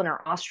sort of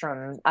Eleanor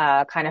Ostrom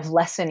kind of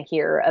lesson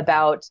here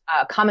about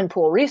common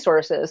pool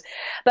resources.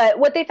 But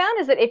what they found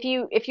is that if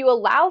you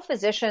allow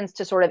physicians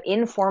to sort of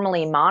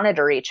informally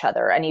monitor each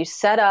other, and you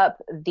set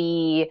up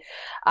the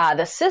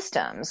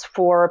systems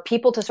for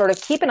people to sort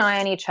of keep an eye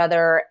on each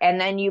other, and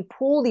then you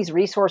pool these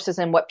resources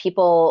in what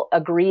people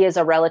agree is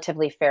a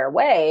relatively fair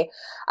way,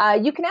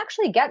 you can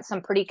actually get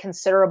some pretty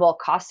considerable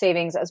cost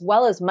savings as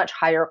well as much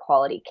higher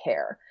quality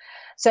care.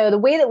 So the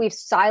way that we've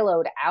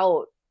siloed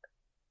out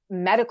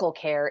medical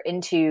care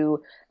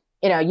into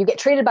you get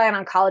treated by an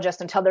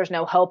oncologist until there's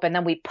no hope, and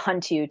then we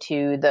punt you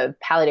to the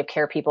palliative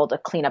care people to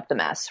clean up the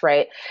mess,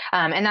 right?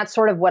 And that's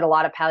sort of what a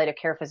lot of palliative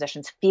care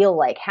physicians feel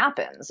like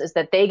happens, is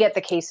that they get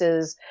the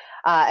cases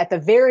at the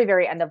very,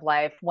 very end of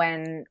life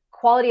when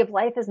quality of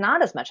life is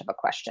not as much of a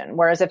question.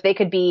 Whereas if they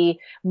could be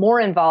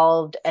more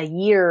involved a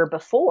year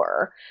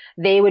before,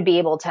 they would be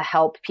able to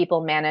help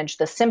people manage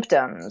the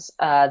symptoms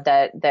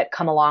that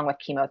come along with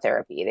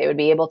chemotherapy. They would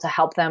be able to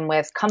help them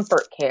with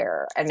comfort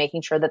care and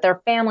making sure that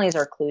their families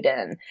are clued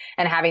in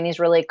and having these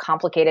really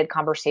complicated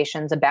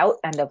conversations about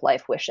end of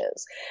life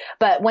wishes.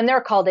 But when they're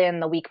called in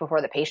the week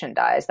before the patient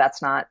dies,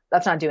 that's not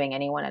doing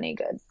anyone any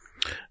good.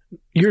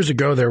 Years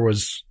ago, there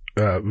was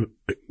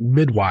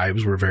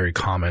midwives were very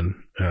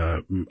common.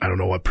 I don't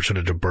know what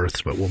percentage of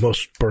births, but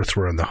most births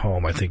were in the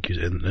home, I think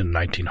in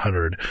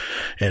 1900,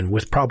 and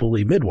with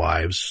probably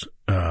midwives.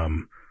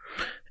 And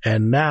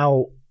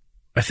now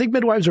I think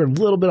midwives are a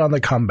little bit on the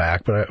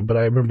comeback, but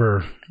I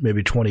remember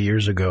maybe 20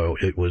 years ago,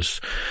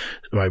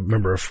 I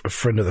remember a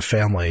friend of the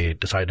family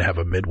decided to have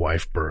a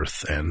midwife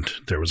birth, and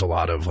there was a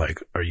lot of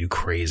like, are you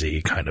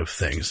crazy kind of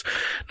things.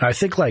 Now I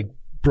think like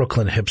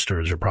Brooklyn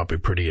hipsters are probably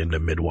pretty into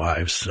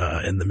midwives,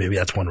 and maybe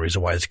that's one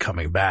reason why it's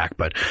coming back.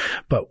 But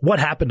what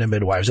happened to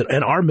midwives,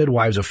 and are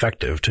midwives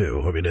effective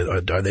too? I mean,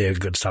 are they a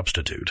good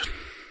substitute?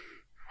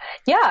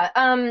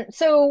 Yeah.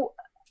 So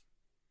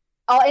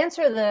I'll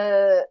answer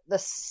the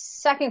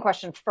second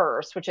question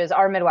first, which is,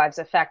 are midwives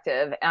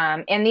effective?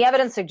 And the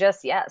evidence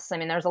suggests yes. I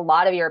mean, there's a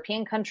lot of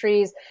European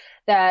countries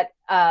that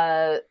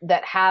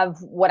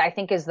have what I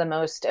think is the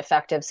most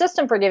effective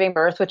system for giving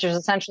birth, which is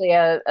essentially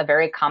a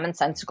very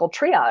commonsensical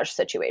triage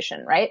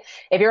situation, right?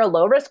 If you're a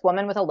low-risk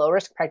woman with a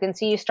low-risk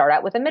pregnancy, you start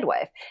out with a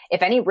midwife.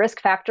 If any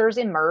risk factors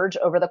emerge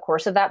over the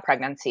course of that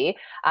pregnancy,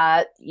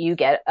 you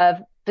get a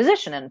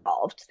physician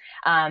involved.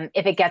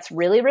 If it gets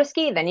really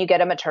risky, then you get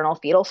a maternal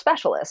fetal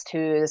specialist,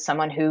 who is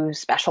someone who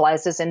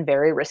specializes in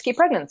very risky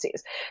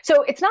pregnancies.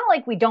 So it's not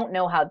like we don't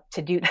know how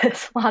to do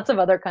this. Lots of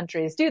other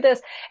countries do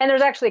this. And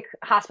there's actually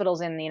hospitals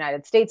in the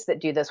United States that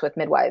do this with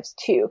midwives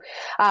too.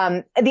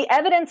 The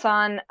evidence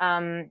on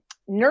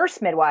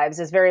nurse midwives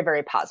is very,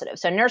 very positive.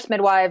 So nurse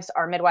midwives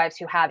are midwives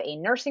who have a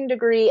nursing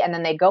degree, and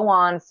then they go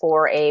on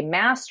for a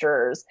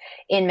master's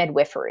in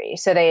midwifery.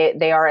 So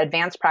they are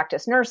advanced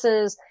practice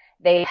nurses.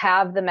 They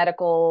have the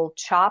medical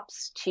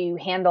chops to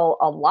handle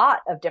a lot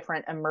of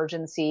different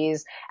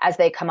emergencies as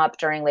they come up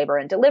during labor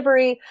and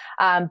delivery,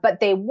 but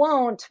they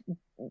won't,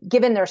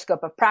 given their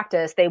scope of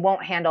practice, they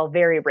won't handle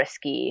very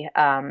risky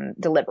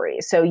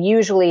deliveries. So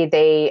usually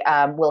they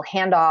will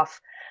hand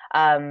off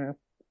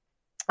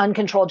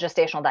uncontrolled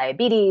gestational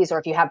diabetes, or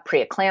if you have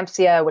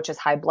preeclampsia, which is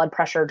high blood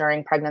pressure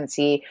during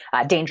pregnancy,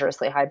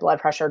 dangerously high blood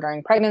pressure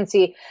during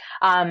pregnancy.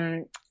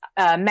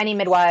 Many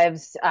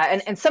midwives,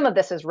 and some of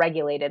this is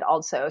regulated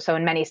also. So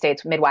in many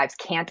states, midwives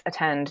can't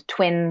attend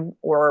twin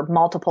or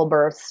multiple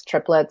births,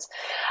 triplets.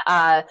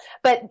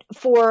 But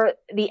for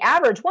the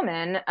average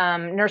woman,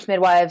 nurse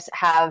midwives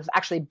have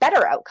actually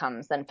better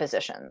outcomes than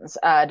physicians,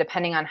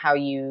 depending on how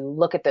you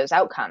look at those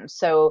outcomes.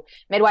 So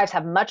midwives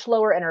have much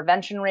lower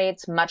intervention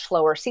rates, much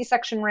lower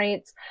C-section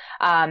rates,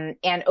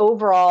 and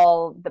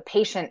overall, the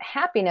patient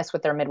happiness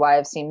with their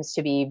midwives seems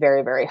to be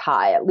very, very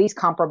high, at least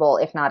comparable,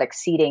 if not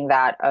exceeding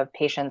that of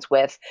patients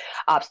with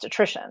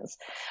obstetricians.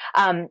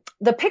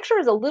 The picture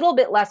is a little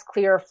bit less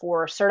clear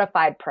for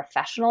certified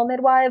professional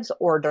midwives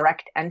or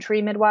direct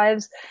entry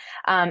midwives.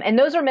 And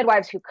those are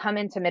midwives who come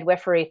into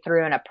midwifery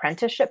through an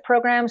apprenticeship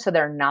program. So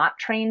they're not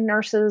trained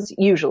nurses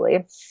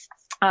usually.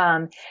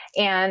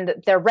 And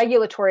their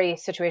regulatory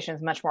situation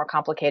is much more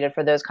complicated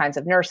for those kinds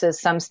of nurses.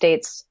 Some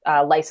states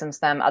license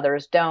them,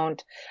 others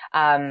don't.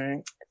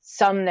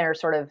 Some they're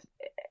sort of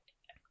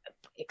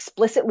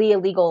explicitly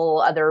illegal,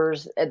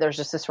 others there's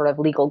just this sort of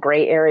legal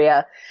gray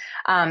area.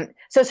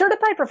 So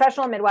certified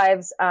professional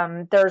midwives,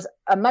 there's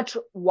a much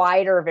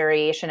wider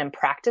variation in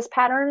practice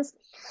patterns.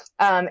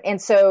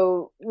 And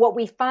so what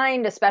we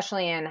find,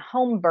 especially in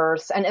home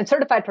births, and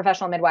certified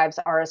professional midwives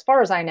are, as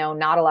far as I know,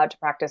 not allowed to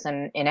practice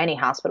in any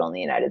hospital in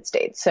the United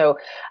States. So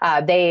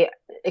they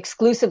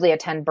exclusively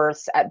attend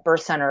births at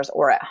birth centers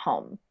or at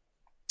home.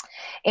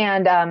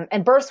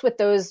 And births with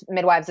those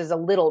midwives is a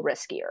little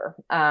riskier,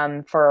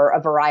 for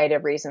a variety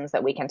of reasons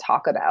that we can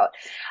talk about.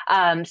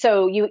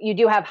 So you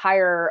do have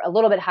a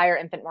little bit higher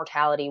infant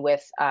mortality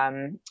with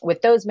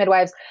those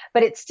midwives,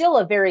 but it's still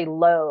a very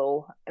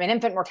low. I mean,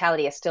 infant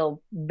mortality is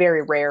still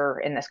very rare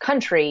in this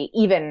country,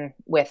 even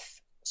with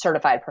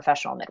certified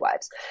professional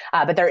midwives.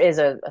 But there is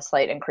a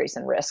slight increase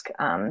in risk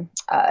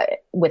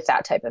with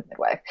that type of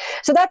midwife.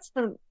 So that's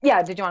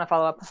did you want to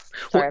follow up?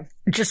 Sorry. Well,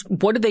 just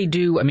what do they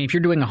do? I mean, if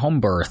you're doing a home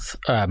birth,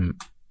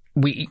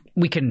 we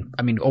can,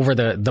 I mean, over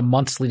the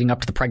months leading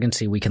up to the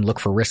pregnancy, we can look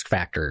for risk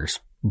factors.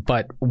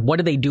 But what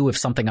do they do if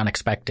something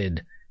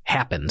unexpected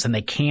happens and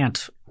they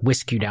can't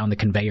whisk you down the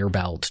conveyor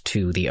belt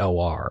to the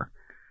OR?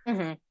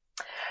 Mm-hmm.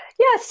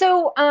 Yeah.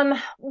 So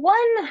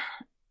one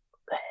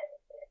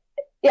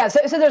Yeah, so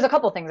there's a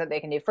couple things that they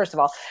can do. First of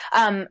all,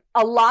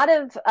 a lot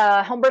of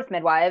home birth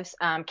midwives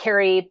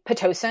carry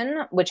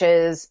Pitocin, which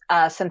is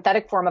a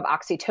synthetic form of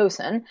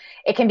oxytocin.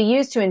 It can be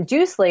used to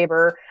induce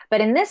labor, but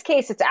in this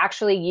case, it's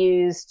actually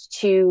used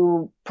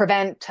to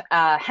prevent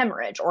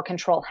hemorrhage or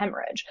control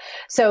hemorrhage.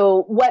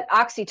 So what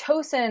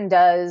oxytocin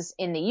does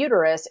in the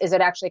uterus is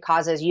it actually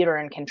causes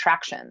uterine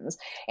contractions.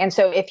 And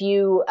so if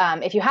you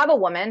have a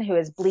woman who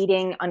is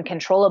bleeding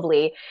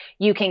uncontrollably,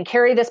 you can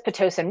carry this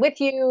Pitocin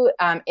with you.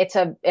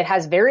 It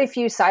has very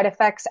few side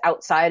effects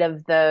outside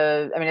of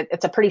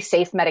it's a pretty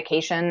safe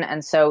medication.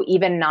 And so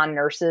even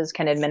non-nurses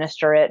can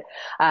administer it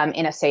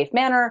in a safe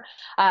manner.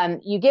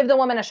 You give the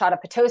woman a shot of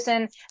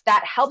Pitocin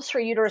that helps her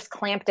uterus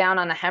clamp down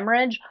on the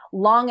hemorrhage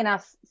long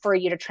enough for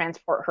you to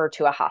transport her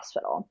to a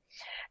hospital.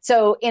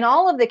 So in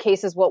all of the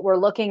cases, what we're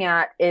looking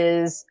at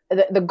is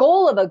the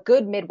goal of a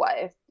good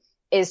midwife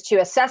is to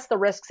assess the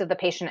risks of the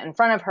patient in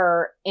front of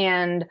her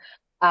and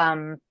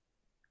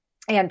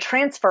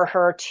transfer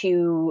her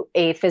to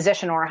a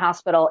physician or a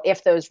hospital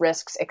if those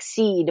risks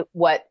exceed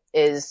what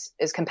is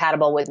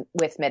compatible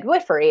with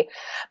midwifery.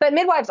 But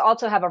midwives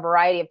also have a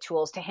variety of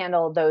tools to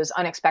handle those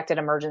unexpected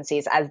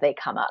emergencies as they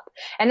come up.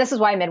 And this is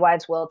why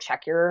midwives will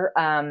check your,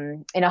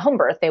 in a home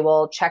birth, they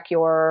will check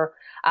your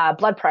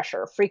blood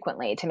pressure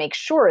frequently to make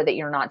sure that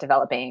you're not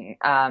developing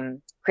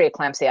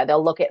preeclampsia.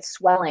 They'll look at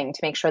swelling to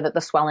make sure that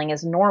the swelling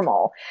is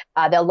normal.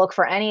 They'll look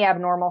for any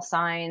abnormal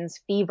signs.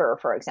 Fever,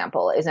 for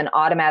example, is an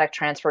automatic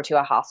transfer to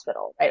a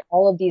hospital, right?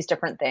 All of these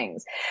different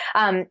things.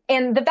 And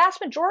the vast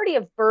majority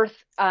of birth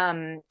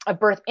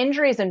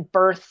injuries and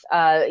birth,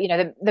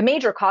 the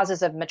major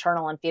causes of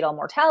maternal and fetal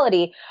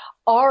mortality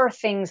are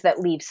things that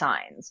leave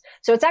signs.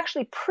 So it's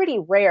actually pretty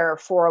rare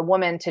for a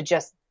woman to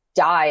just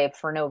die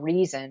for no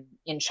reason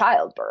in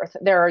childbirth.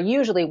 There are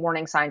usually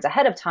warning signs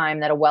ahead of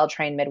time that a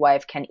well-trained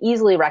midwife can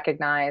easily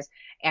recognize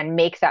and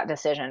make that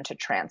decision to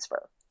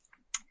transfer.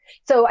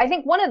 So I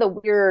think one of the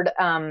weird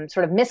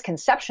sort of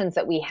misconceptions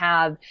that we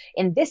have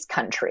in this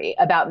country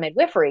about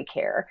midwifery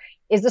care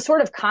is the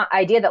sort of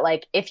idea that,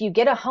 like, if you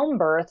get a home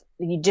birth,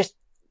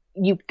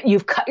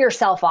 you've cut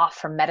yourself off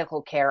from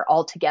medical care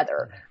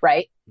altogether,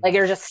 right? Like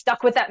you're just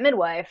stuck with that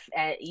midwife,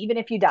 even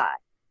if you die.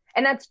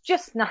 And that's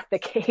just not the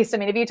case. I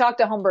mean, if you talk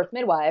to home birth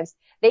midwives,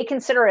 they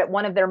consider it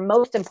one of their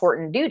most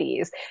important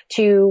duties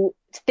to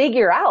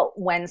figure out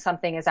when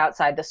something is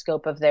outside the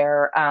scope of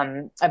their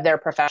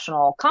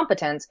professional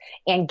competence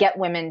and get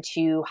women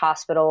to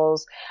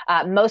hospitals.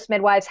 Most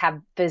midwives have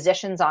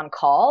physicians on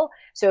call.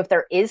 So if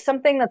there is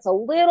something that's a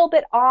little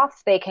bit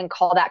off, they can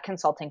call that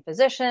consulting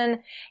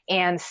physician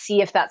and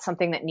see if that's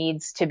something that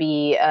needs to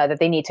be, that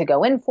they need to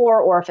go in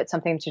for, or if it's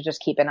something to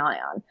just keep an eye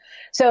on.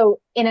 So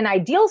in an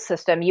ideal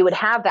system, you would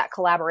have that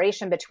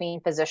collaboration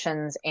between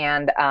physicians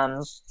and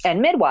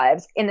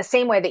midwives in the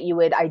same way that you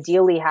would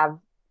ideally have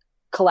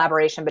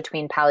collaboration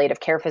between palliative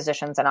care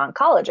physicians and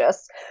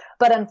oncologists.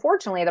 But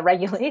unfortunately, the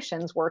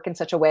regulations work in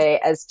such a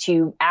way as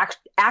to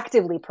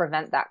actively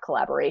prevent that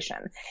collaboration.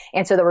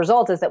 And so the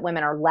result is that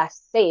women are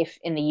less safe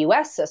in the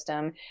US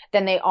system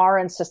than they are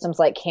in systems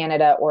like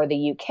Canada or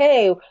the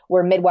UK,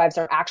 where midwives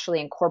are actually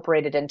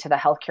incorporated into the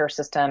healthcare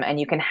system, and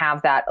you can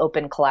have that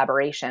open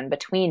collaboration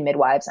between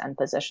midwives and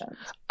physicians.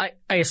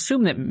 I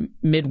assume that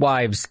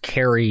midwives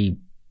carry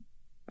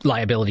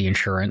liability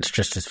insurance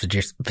just as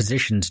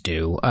physicians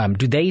do.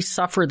 Do they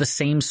suffer the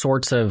same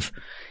sorts of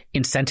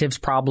incentives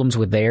problems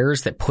with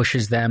theirs that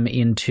pushes them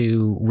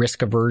into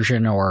risk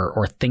aversion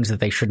or things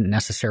that they shouldn't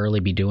necessarily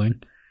be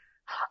doing?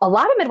 A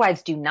lot of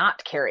midwives do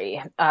not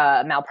carry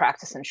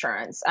malpractice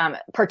insurance,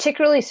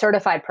 particularly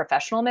certified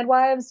professional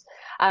midwives.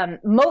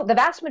 The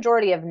vast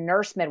majority of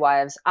nurse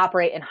midwives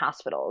operate in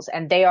hospitals,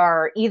 and they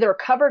are either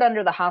covered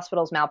under the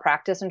hospital's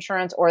malpractice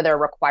insurance or they're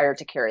required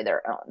to carry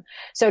their own.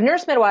 So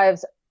nurse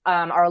midwives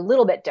are a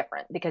little bit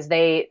different because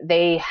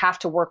they have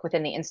to work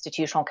within the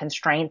institutional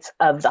constraints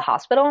of the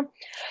hospital.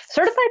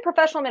 Certified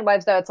professional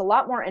midwives, though, it's a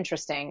lot more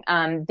interesting.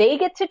 They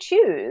get to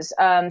choose.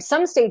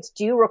 Some states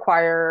do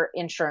require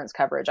insurance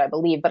coverage, I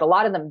believe, but a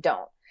lot of them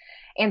don't.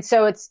 And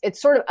so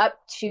it's sort of up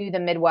to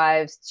the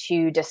midwives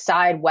to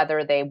decide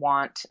whether they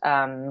want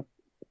to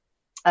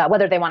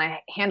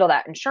handle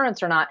that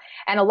insurance or not.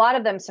 And a lot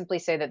of them simply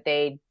say that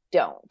they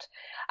don't.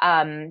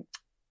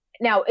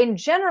 Now, in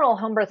general,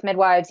 home birth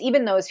midwives,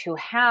 even those who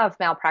have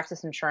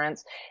malpractice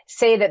insurance,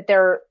 say that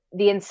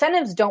the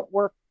incentives don't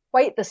work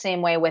quite the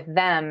same way with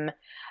them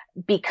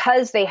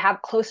because they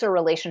have closer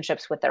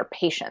relationships with their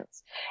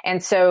patients.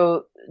 And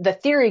so the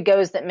theory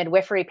goes that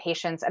midwifery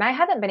patients, and I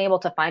haven't been able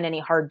to find any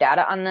hard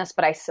data on this,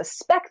 but I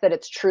suspect that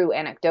it's true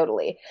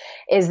anecdotally,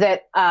 is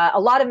that a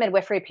lot of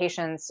midwifery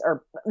patients,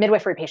 or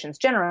midwifery patients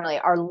generally,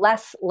 are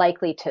less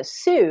likely to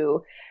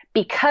sue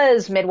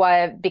because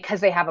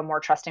they have a more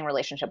trusting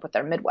relationship with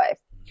their midwife.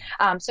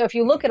 So if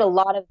you look at a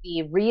lot of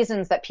the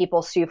reasons that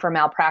people sue for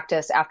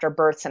malpractice after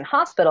births in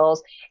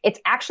hospitals, it's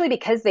actually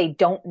because they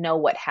don't know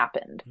what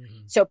happened.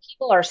 Mm-hmm. So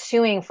people are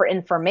suing for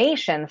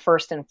information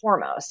first and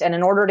foremost. And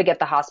in order to get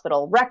the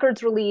hospital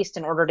records released,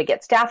 in order to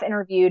get staff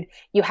interviewed,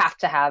 you have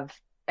to have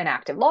an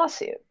active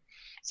lawsuit.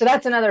 So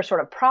that's another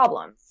sort of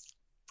problem.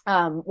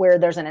 where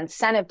there's an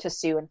incentive to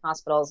sue in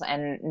hospitals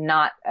and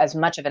not as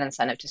much of an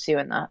incentive to sue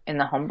in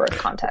the home birth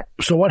context.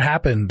 So what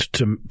happened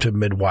to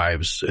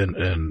midwives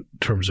in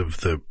terms of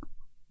the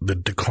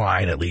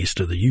decline, at least,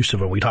 of the use of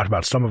them? We talked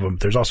about some of them.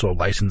 There's also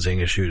licensing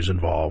issues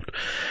involved.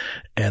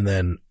 And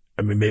then,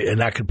 I mean,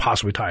 and that could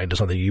possibly tie into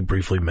something you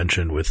briefly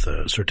mentioned with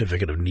the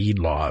certificate of need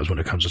laws when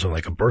it comes to something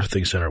like a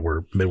birthing center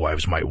where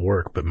midwives might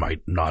work but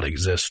might not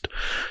exist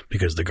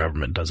because the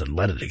government doesn't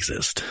let it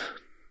exist.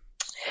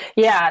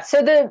 Yeah.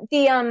 So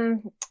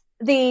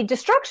the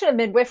destruction of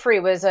midwifery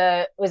was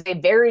a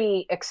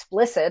very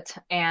explicit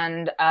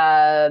and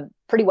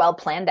pretty well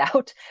planned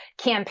out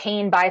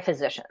campaign by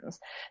physicians.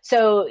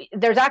 So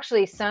there's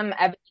actually some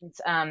evidence.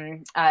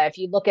 If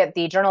you look at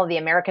the Journal of the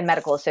American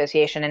Medical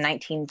Association in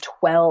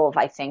 1912,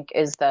 I think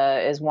is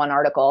one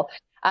article.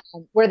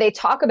 Where they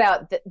talk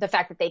about the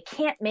fact that they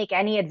can't make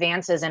any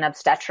advances in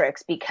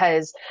obstetrics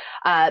because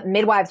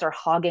midwives are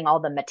hogging all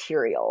the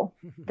material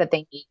that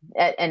they need.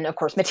 And of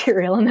course,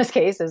 material in this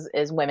case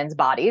is women's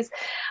bodies.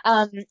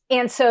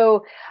 And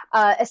so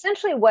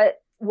essentially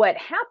what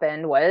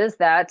happened was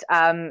that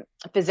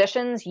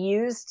physicians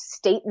used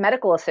state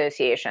medical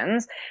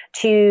associations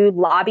to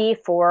lobby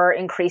for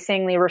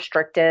increasingly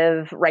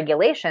restrictive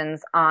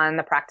regulations on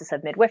the practice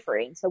of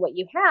midwifery. And so what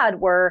you had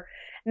were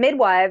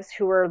midwives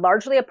who were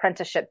largely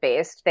apprenticeship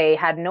based. They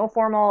had no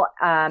formal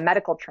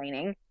medical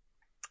training.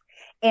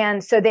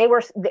 And so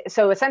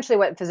so essentially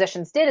what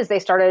physicians did is they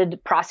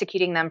started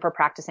prosecuting them for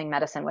practicing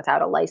medicine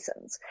without a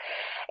license.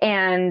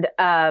 And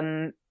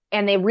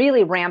they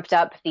really ramped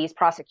up these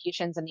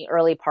prosecutions in the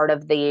early part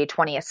of the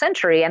 20th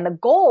century. And the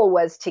goal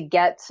was to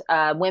get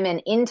women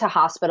into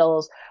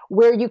hospitals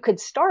where you could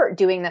start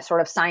doing this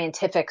sort of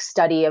scientific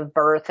study of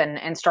birth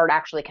and start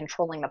actually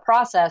controlling the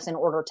process in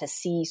order to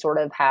see sort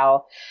of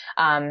how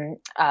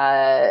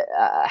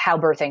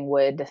birthing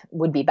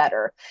would be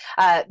better.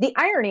 The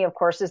irony, of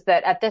course, is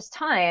that at this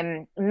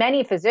time,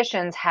 many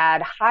physicians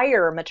had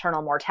higher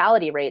maternal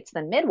mortality rates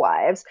than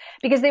midwives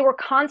because they were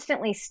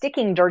constantly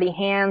sticking dirty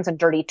hands and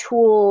dirty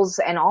tools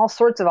and all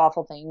sorts of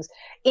awful things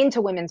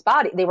into women's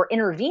body. They were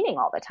intervening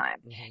all the time.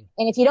 Mm-hmm.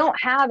 And if you don't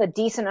have a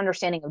decent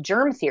understanding of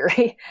germ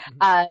theory,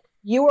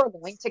 you are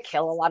going to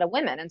kill a lot of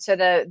women. And so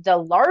the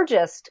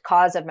largest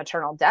cause of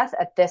maternal death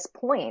at this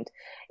point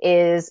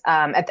is,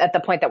 at the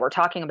point that we're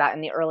talking about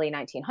in the early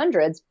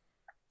 1900s,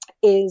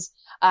 is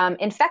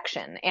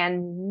infection.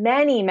 And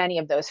many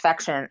of those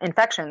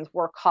infections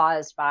were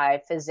caused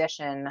by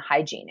physician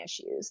hygiene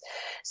issues.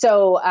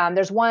 So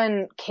there's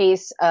one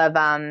case of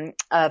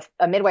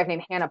a midwife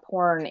named Hannah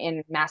Porn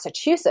in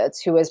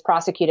Massachusetts who was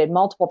prosecuted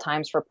multiple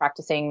times for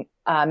practicing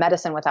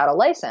medicine without a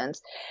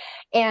license.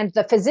 And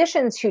the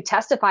physicians who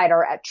testified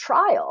her at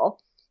trial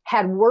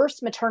had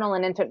worse maternal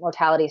and infant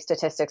mortality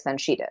statistics than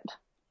she did.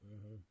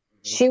 Mm-hmm.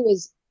 She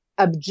was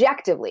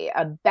objectively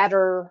a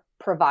better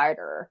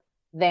provider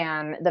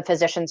than the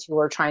physicians who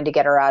were trying to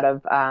get her out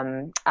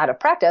of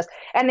practice,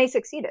 and they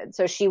succeeded.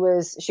 So she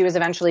was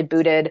eventually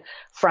booted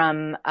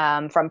from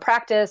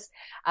practice.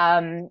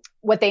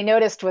 What they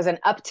noticed was an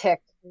uptick.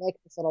 I like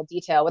this little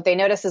detail. What they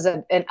noticed is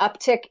an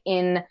uptick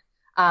in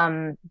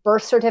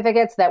birth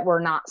certificates that were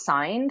not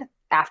signed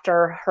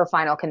after her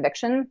final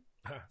conviction.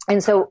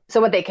 And so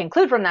what they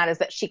conclude from that is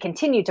that she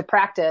continued to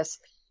practice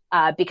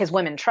because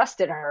women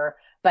trusted her,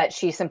 but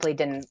she simply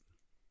didn't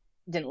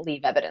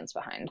leave evidence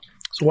behind.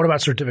 So what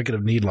about certificate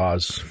of need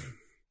laws?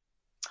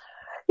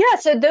 Yeah,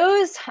 so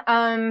those,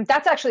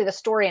 that's actually the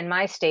story in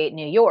my state,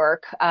 New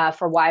York,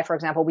 for why, for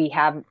example, we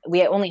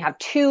only have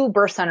 2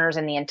 birth centers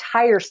in the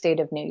entire state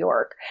of New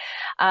York.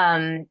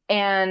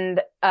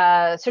 And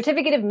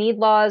certificate of need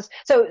laws.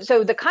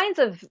 So the kinds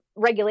of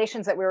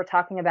regulations that we were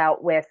talking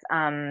about with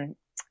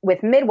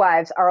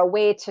midwives are a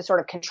way to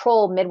sort of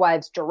control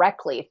midwives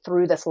directly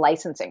through this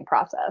licensing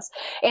process.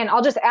 And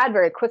I'll just add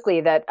very quickly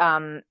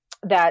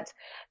that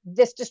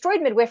this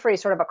destroyed midwifery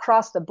sort of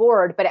across the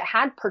board, but it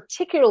had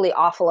particularly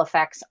awful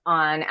effects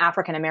on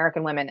African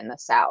American women in the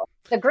South.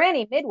 The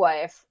granny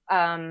midwife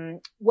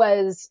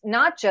was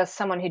not just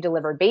someone who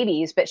delivered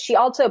babies, but she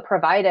also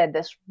provided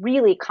this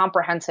really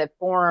comprehensive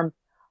form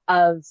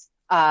of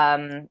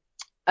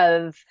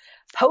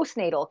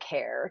postnatal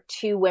care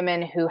to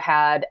women who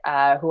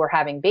were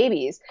having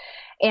babies.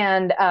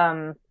 And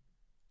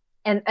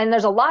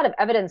there's a lot of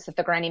evidence that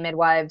the granny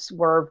midwives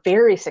were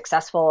very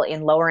successful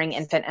in lowering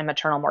infant and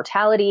maternal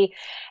mortality.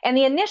 And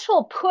the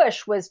initial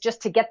push was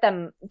just to get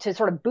them to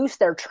sort of boost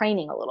their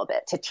training a little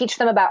bit, to teach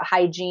them about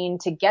hygiene,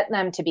 to get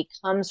them to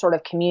become sort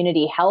of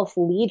community health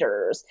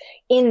leaders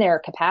in their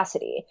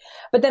capacity.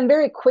 But then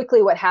very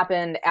quickly what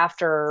happened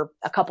after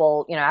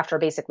after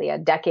basically a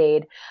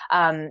decade,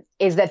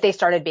 is that they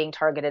started being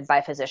targeted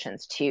by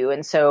physicians too.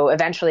 And so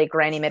eventually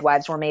granny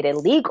midwives were made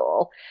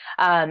illegal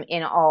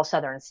in all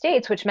southern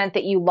states, which meant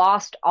meant that you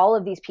lost all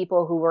of these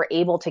people who were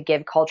able to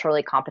give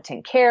culturally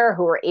competent care,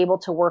 who were able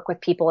to work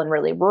with people in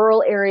really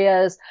rural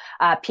areas,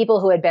 people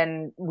who had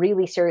been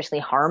really seriously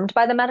harmed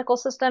by the medical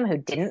system, who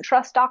didn't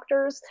trust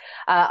doctors.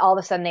 All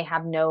of a sudden, they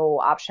have no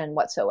option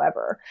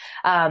whatsoever.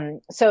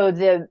 So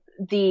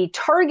the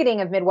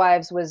targeting of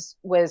midwives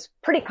was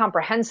pretty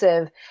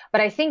comprehensive,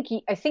 but I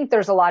think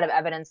there's a lot of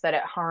evidence that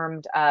it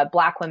harmed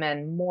Black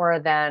women more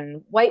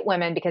than white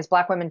women because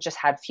Black women just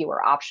had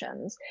fewer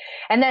options.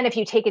 And then if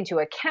you take into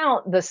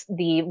account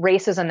the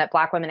racism that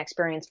Black women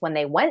experienced when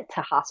they went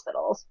to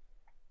hospitals,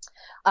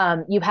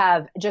 you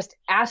have just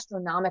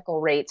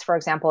astronomical rates, for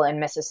example, in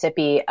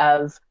Mississippi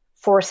of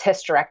forced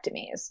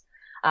hysterectomies.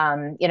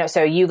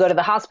 So you go to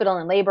the hospital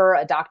in labor,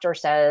 a doctor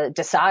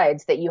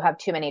decides that you have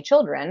too many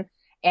children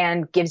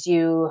and gives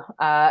you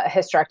a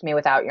hysterectomy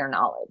without your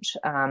knowledge,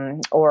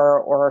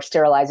 or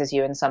sterilizes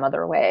you in some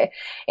other way.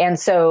 And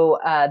so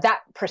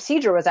that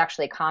procedure was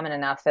actually common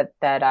enough that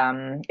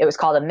it was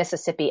called a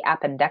Mississippi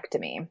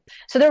appendectomy.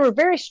 So there were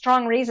very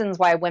strong reasons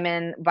why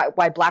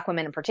Black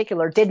women in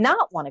particular did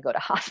not want to go to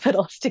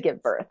hospitals to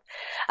give birth.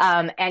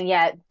 And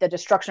yet the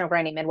destruction of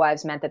granny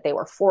midwives meant that they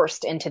were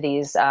forced into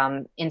these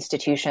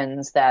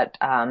institutions that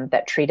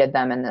treated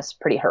them in this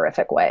pretty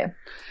horrific way.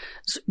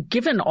 So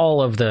given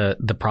all of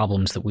the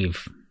problems that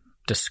we've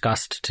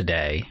discussed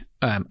today,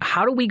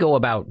 how do we go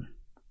about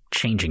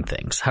changing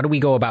things? How do we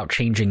go about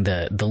changing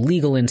the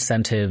legal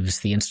incentives,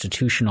 the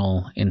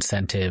institutional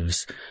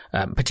incentives,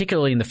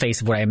 particularly in the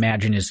face of what I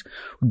imagine is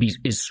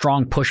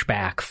strong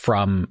pushback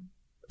from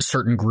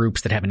certain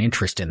groups that have an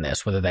interest in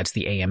this, whether that's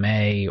the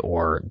AMA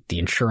or the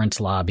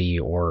insurance lobby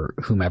or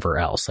whomever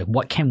else? Like,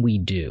 what can we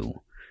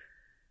do?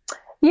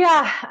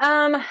 Yeah,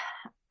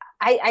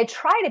 I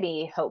try to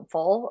be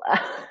hopeful.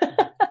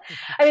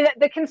 I mean,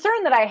 the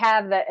concern that I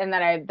have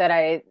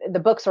the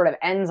book sort of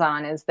ends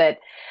on is that,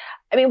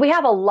 I mean, we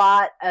have a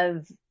lot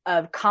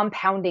of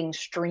compounding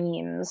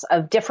streams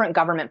of different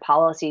government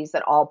policies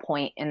that all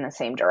point in the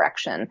same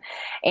direction.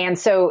 And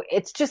so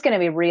it's just going to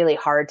be really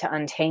hard to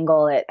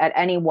untangle it at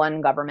any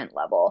one government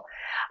level.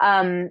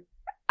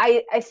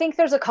 I think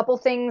there's a couple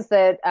things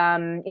that,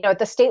 at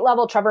the state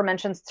level, Trevor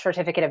mentions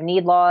certificate of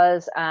need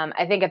laws.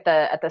 I think at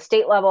the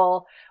state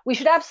level, we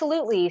should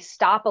absolutely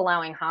stop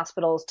allowing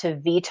hospitals to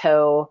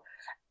veto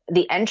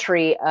the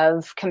entry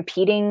of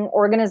competing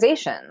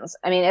organizations.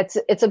 I mean,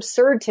 it's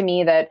absurd to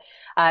me that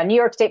New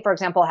York State, for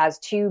example, has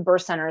 2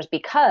 birth centers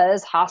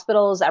because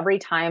hospitals, every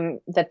time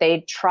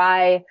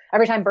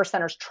birth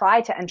centers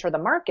try to enter the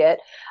market,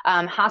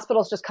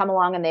 hospitals just come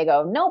along and they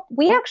go, nope,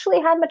 we actually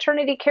have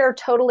maternity care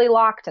totally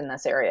locked in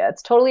this area.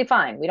 It's totally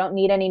fine. We don't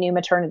need any new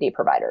maternity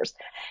providers.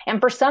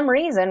 And for some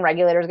reason,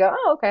 regulators go,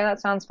 oh, okay,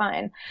 that sounds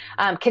fine.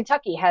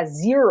 Kentucky has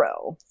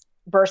 0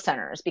 birth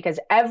centers because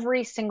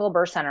every single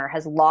birth center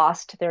has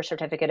lost their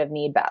certificate of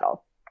need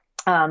battle.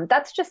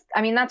 That's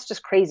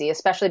just crazy,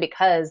 especially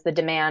because the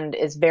demand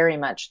is very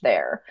much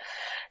there.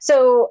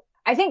 So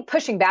I think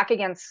pushing back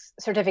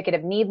against certificate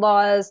of need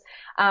laws,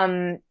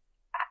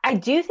 I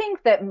do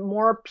think that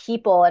more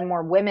people and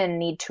more women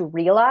need to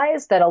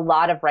realize that a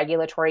lot of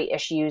regulatory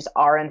issues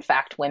are in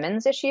fact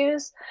women's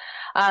issues.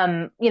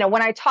 When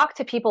I talk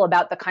to people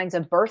about the kinds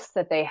of births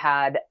that they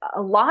had,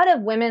 a lot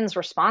of women's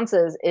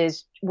responses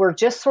were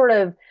just sort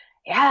of,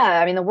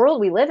 the world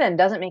we live in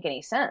doesn't make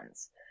any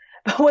sense.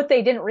 But what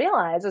they didn't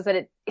realize is that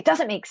it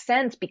doesn't make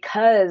sense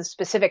because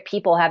specific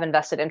people have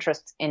invested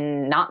interests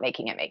in not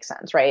making it make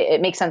sense, right?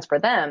 It makes sense for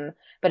them,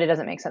 but it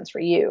doesn't make sense for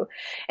you.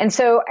 And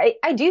so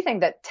I do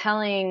think that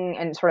telling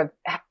and sort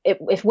of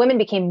if women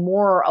became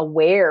more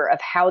aware of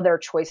how their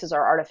choices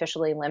are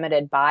artificially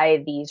limited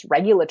by these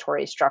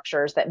regulatory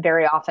structures that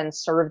very often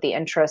serve the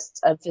interests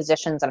of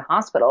physicians and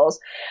hospitals,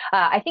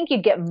 I think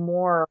you'd get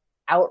more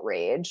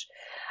outrage.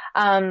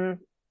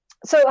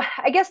 So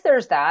I guess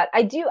there's that.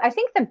 I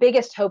think the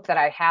biggest hope that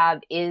I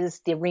have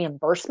is the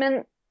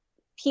reimbursement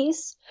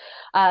piece,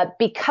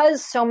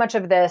 because so much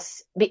of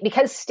this,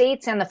 because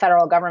states and the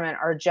federal government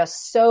are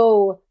just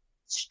so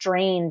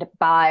strained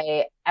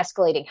by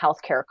escalating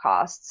healthcare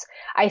costs.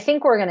 I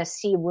think we're going to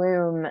see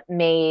room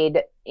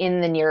made in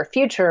the near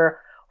future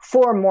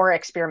for more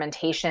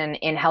experimentation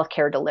in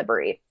healthcare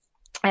delivery.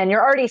 And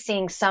you're already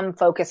seeing some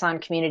focus on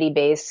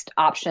community-based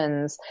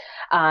options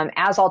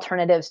as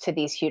alternatives to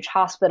these huge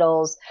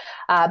hospitals.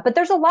 But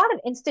there's a lot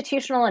of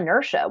institutional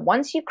inertia.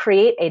 Once you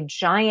create a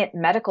giant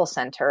medical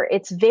center,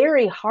 it's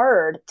very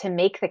hard to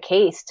make the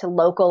case to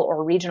local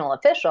or regional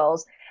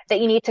officials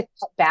that you need to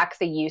cut back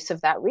the use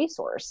of that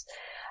resource.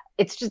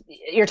 It's just,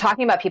 you're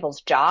talking about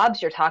people's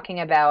jobs. You're talking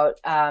about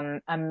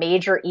a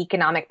major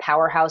economic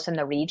powerhouse in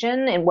the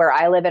region. And where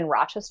I live in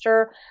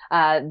Rochester,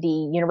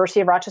 the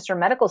University of Rochester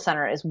Medical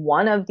Center is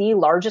one of the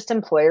largest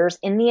employers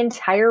in the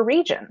entire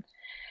region.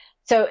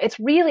 So it's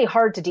really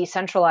hard to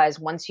decentralize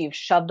once you've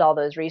shoved all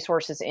those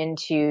resources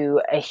into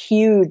a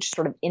huge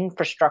sort of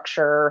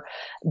infrastructure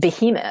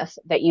behemoth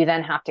that you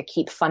then have to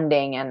keep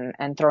funding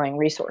and throwing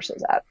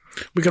resources at.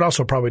 We could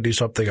also probably do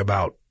something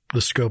about the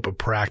scope of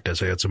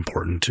practice. I think it's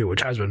important too,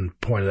 which has been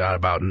pointed out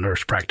about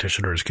nurse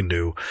practitioners can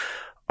do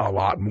a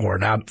lot more.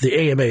 Now,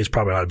 the AMA is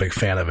probably not a big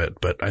fan of it,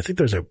 but I think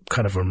there's a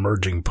kind of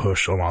emerging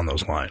push along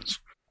those lines.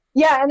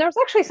 Yeah, and there's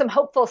actually some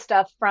hopeful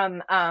stuff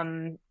from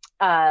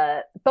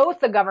both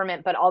the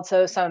government, but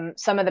also some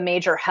of the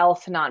major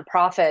health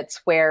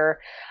nonprofits where,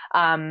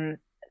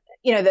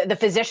 the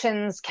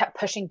physicians kept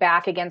pushing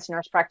back against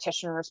nurse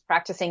practitioners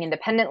practicing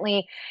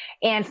independently.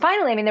 And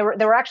finally, I mean, there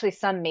were actually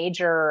some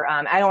major,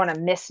 I don't want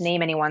to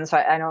misname anyone, so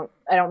I don't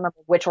remember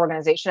which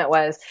organization it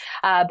was.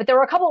 But there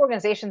were a couple of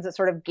organizations that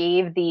sort of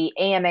gave the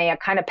AMA a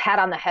kind of pat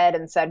on the head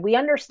and said, we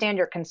understand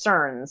your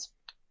concerns,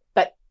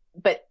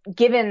 but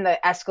given the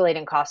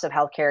escalating cost of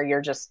healthcare,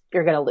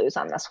 you're going to lose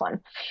on this one.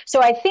 So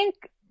I think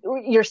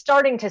you're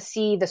starting to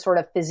see the sort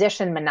of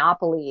physician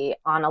monopoly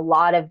on a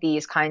lot of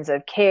these kinds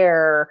of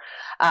care,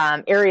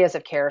 areas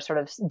of care sort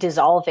of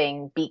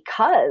dissolving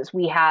because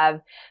we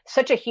have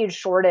such a huge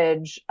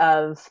shortage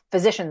of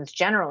physicians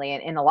generally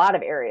in a lot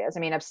of areas. I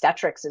mean,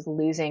 obstetrics is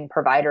losing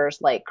providers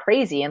like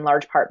crazy in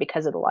large part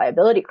because of the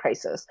liability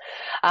crisis.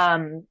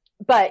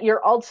 But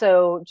you're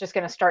also just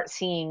going to start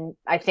seeing,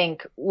 I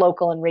think,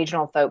 local and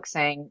regional folks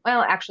saying,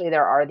 well, actually,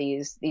 there are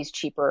these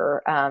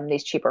cheaper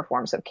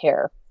forms of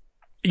care.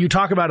 You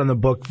talk about in the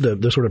book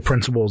the sort of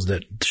principles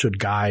that should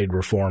guide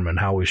reform and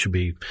how we should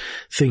be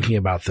thinking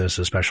about this,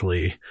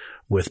 especially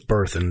with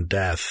birth and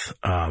death.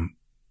 And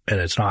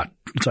it's not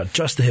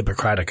just the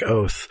Hippocratic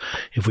Oath.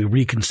 If we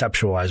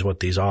reconceptualize what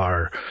these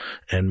are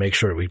and make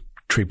sure that we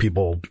treat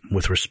people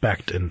with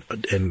respect and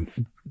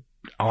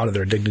honor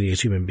their dignity as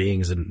human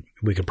beings, and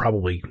we could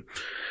probably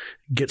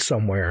get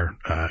somewhere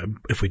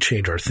if we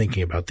change our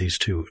thinking about these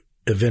two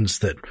events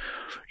that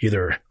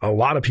either a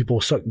lot of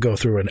people go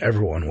through and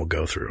everyone will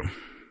go through.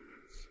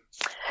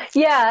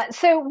 Yeah.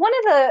 So one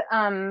of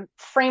the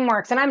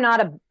frameworks, and I'm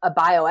not a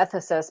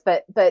bioethicist,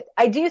 but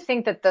I do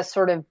think that the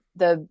sort of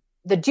the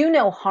do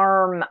no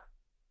harm,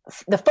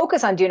 the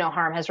focus on do no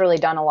harm has really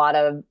done a lot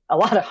of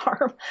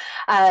harm,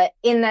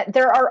 in that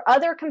there are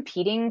other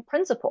competing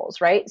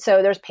principles, right?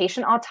 So there's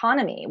patient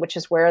autonomy, which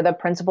is where the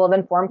principle of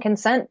informed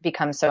consent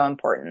becomes so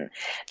important.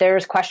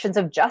 There's questions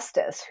of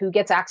justice, who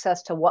gets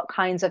access to what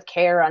kinds of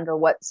care under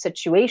what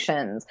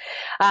situations.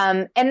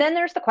 And then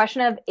there's the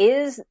question of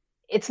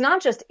it's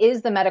not just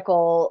is the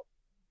medical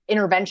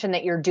intervention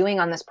that you're doing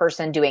on this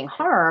person doing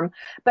harm,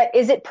 but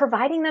is it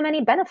providing them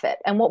any benefit?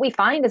 And what we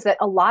find is that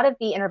a lot of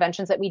the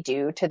interventions that we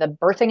do to the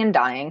birthing and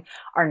dying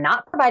are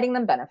not providing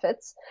them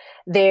benefits.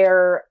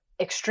 They're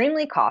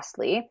extremely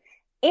costly,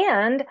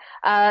 and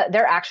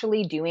they're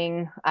actually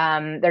doing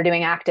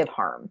active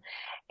harm.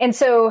 And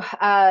so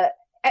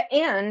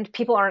and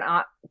people aren't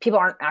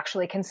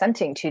actually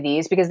consenting to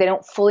these because they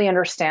don't fully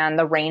understand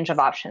the range of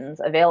options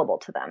available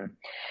to them.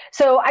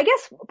 So I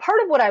guess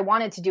part of what I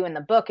wanted to do in the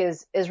book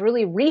is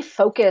really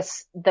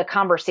refocus the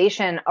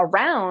conversation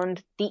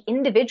around the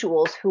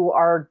individuals who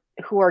are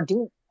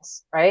doing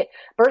this, right?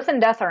 Birth and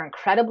death are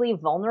incredibly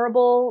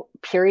vulnerable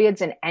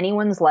periods in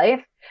anyone's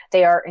life.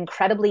 They are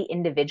incredibly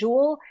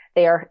individual.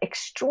 They are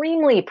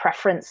extremely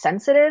preference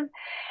sensitive.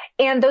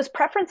 And those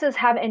preferences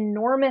have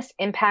enormous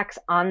impacts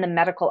on the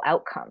medical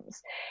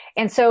outcomes.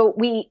 And so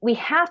we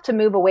have to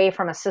move away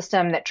from a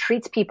system that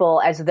treats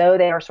people as though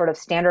they are sort of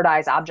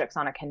standardized objects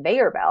on a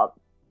conveyor belt.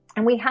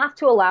 And we have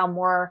to allow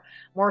more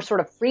sort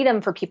of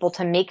freedom for people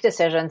to make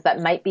decisions that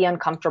might be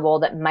uncomfortable,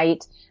 that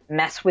might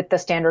mess with the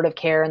standard of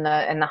care and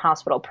the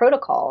hospital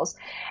protocols.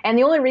 And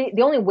the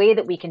only way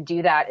that we can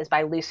do that is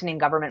by loosening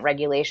government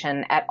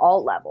regulation at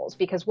all levels.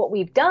 Because what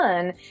we've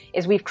done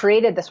is we've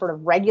created this sort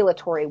of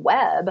regulatory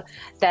web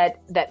that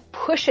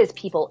pushes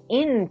people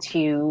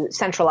into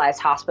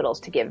centralized hospitals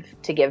to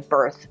give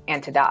birth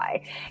and to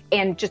die.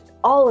 And just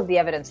all of the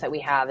evidence that we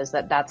have is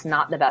that that's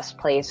not the best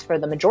place for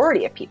the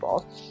majority of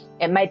people.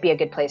 It might be a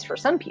good place for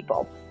some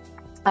people,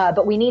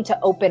 but we need to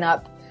open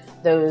up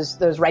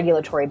those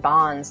regulatory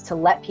bonds to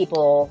let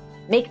people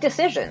make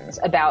decisions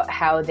about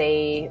how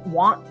they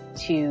want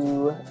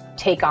to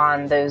take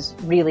on those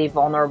really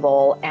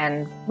vulnerable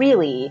and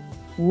really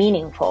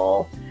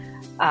meaningful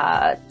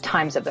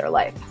times of their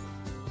life.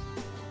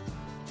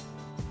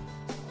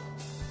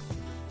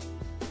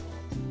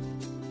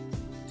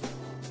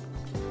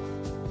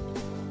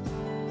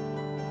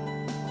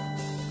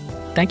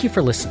 Thank you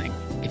for listening.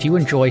 If you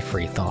enjoy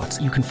Free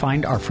Thoughts, you can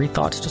find our Free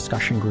Thoughts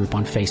discussion group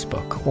on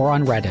Facebook or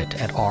on Reddit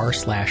at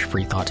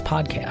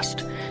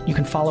r/FreeThoughtsPodcast. You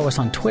can follow us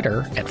on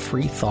Twitter at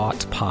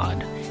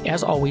FreeThoughtsPod.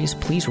 As always,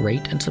 please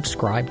rate and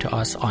subscribe to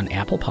us on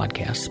Apple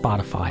Podcasts,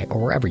 Spotify, or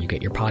wherever you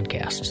get your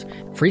podcasts.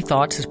 Free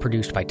Thoughts is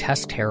produced by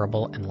Tess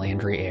Terrible and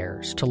Landry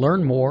Ayers. To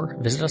learn more,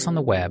 visit us on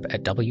the web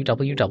at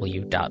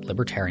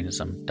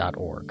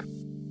www.libertarianism.org.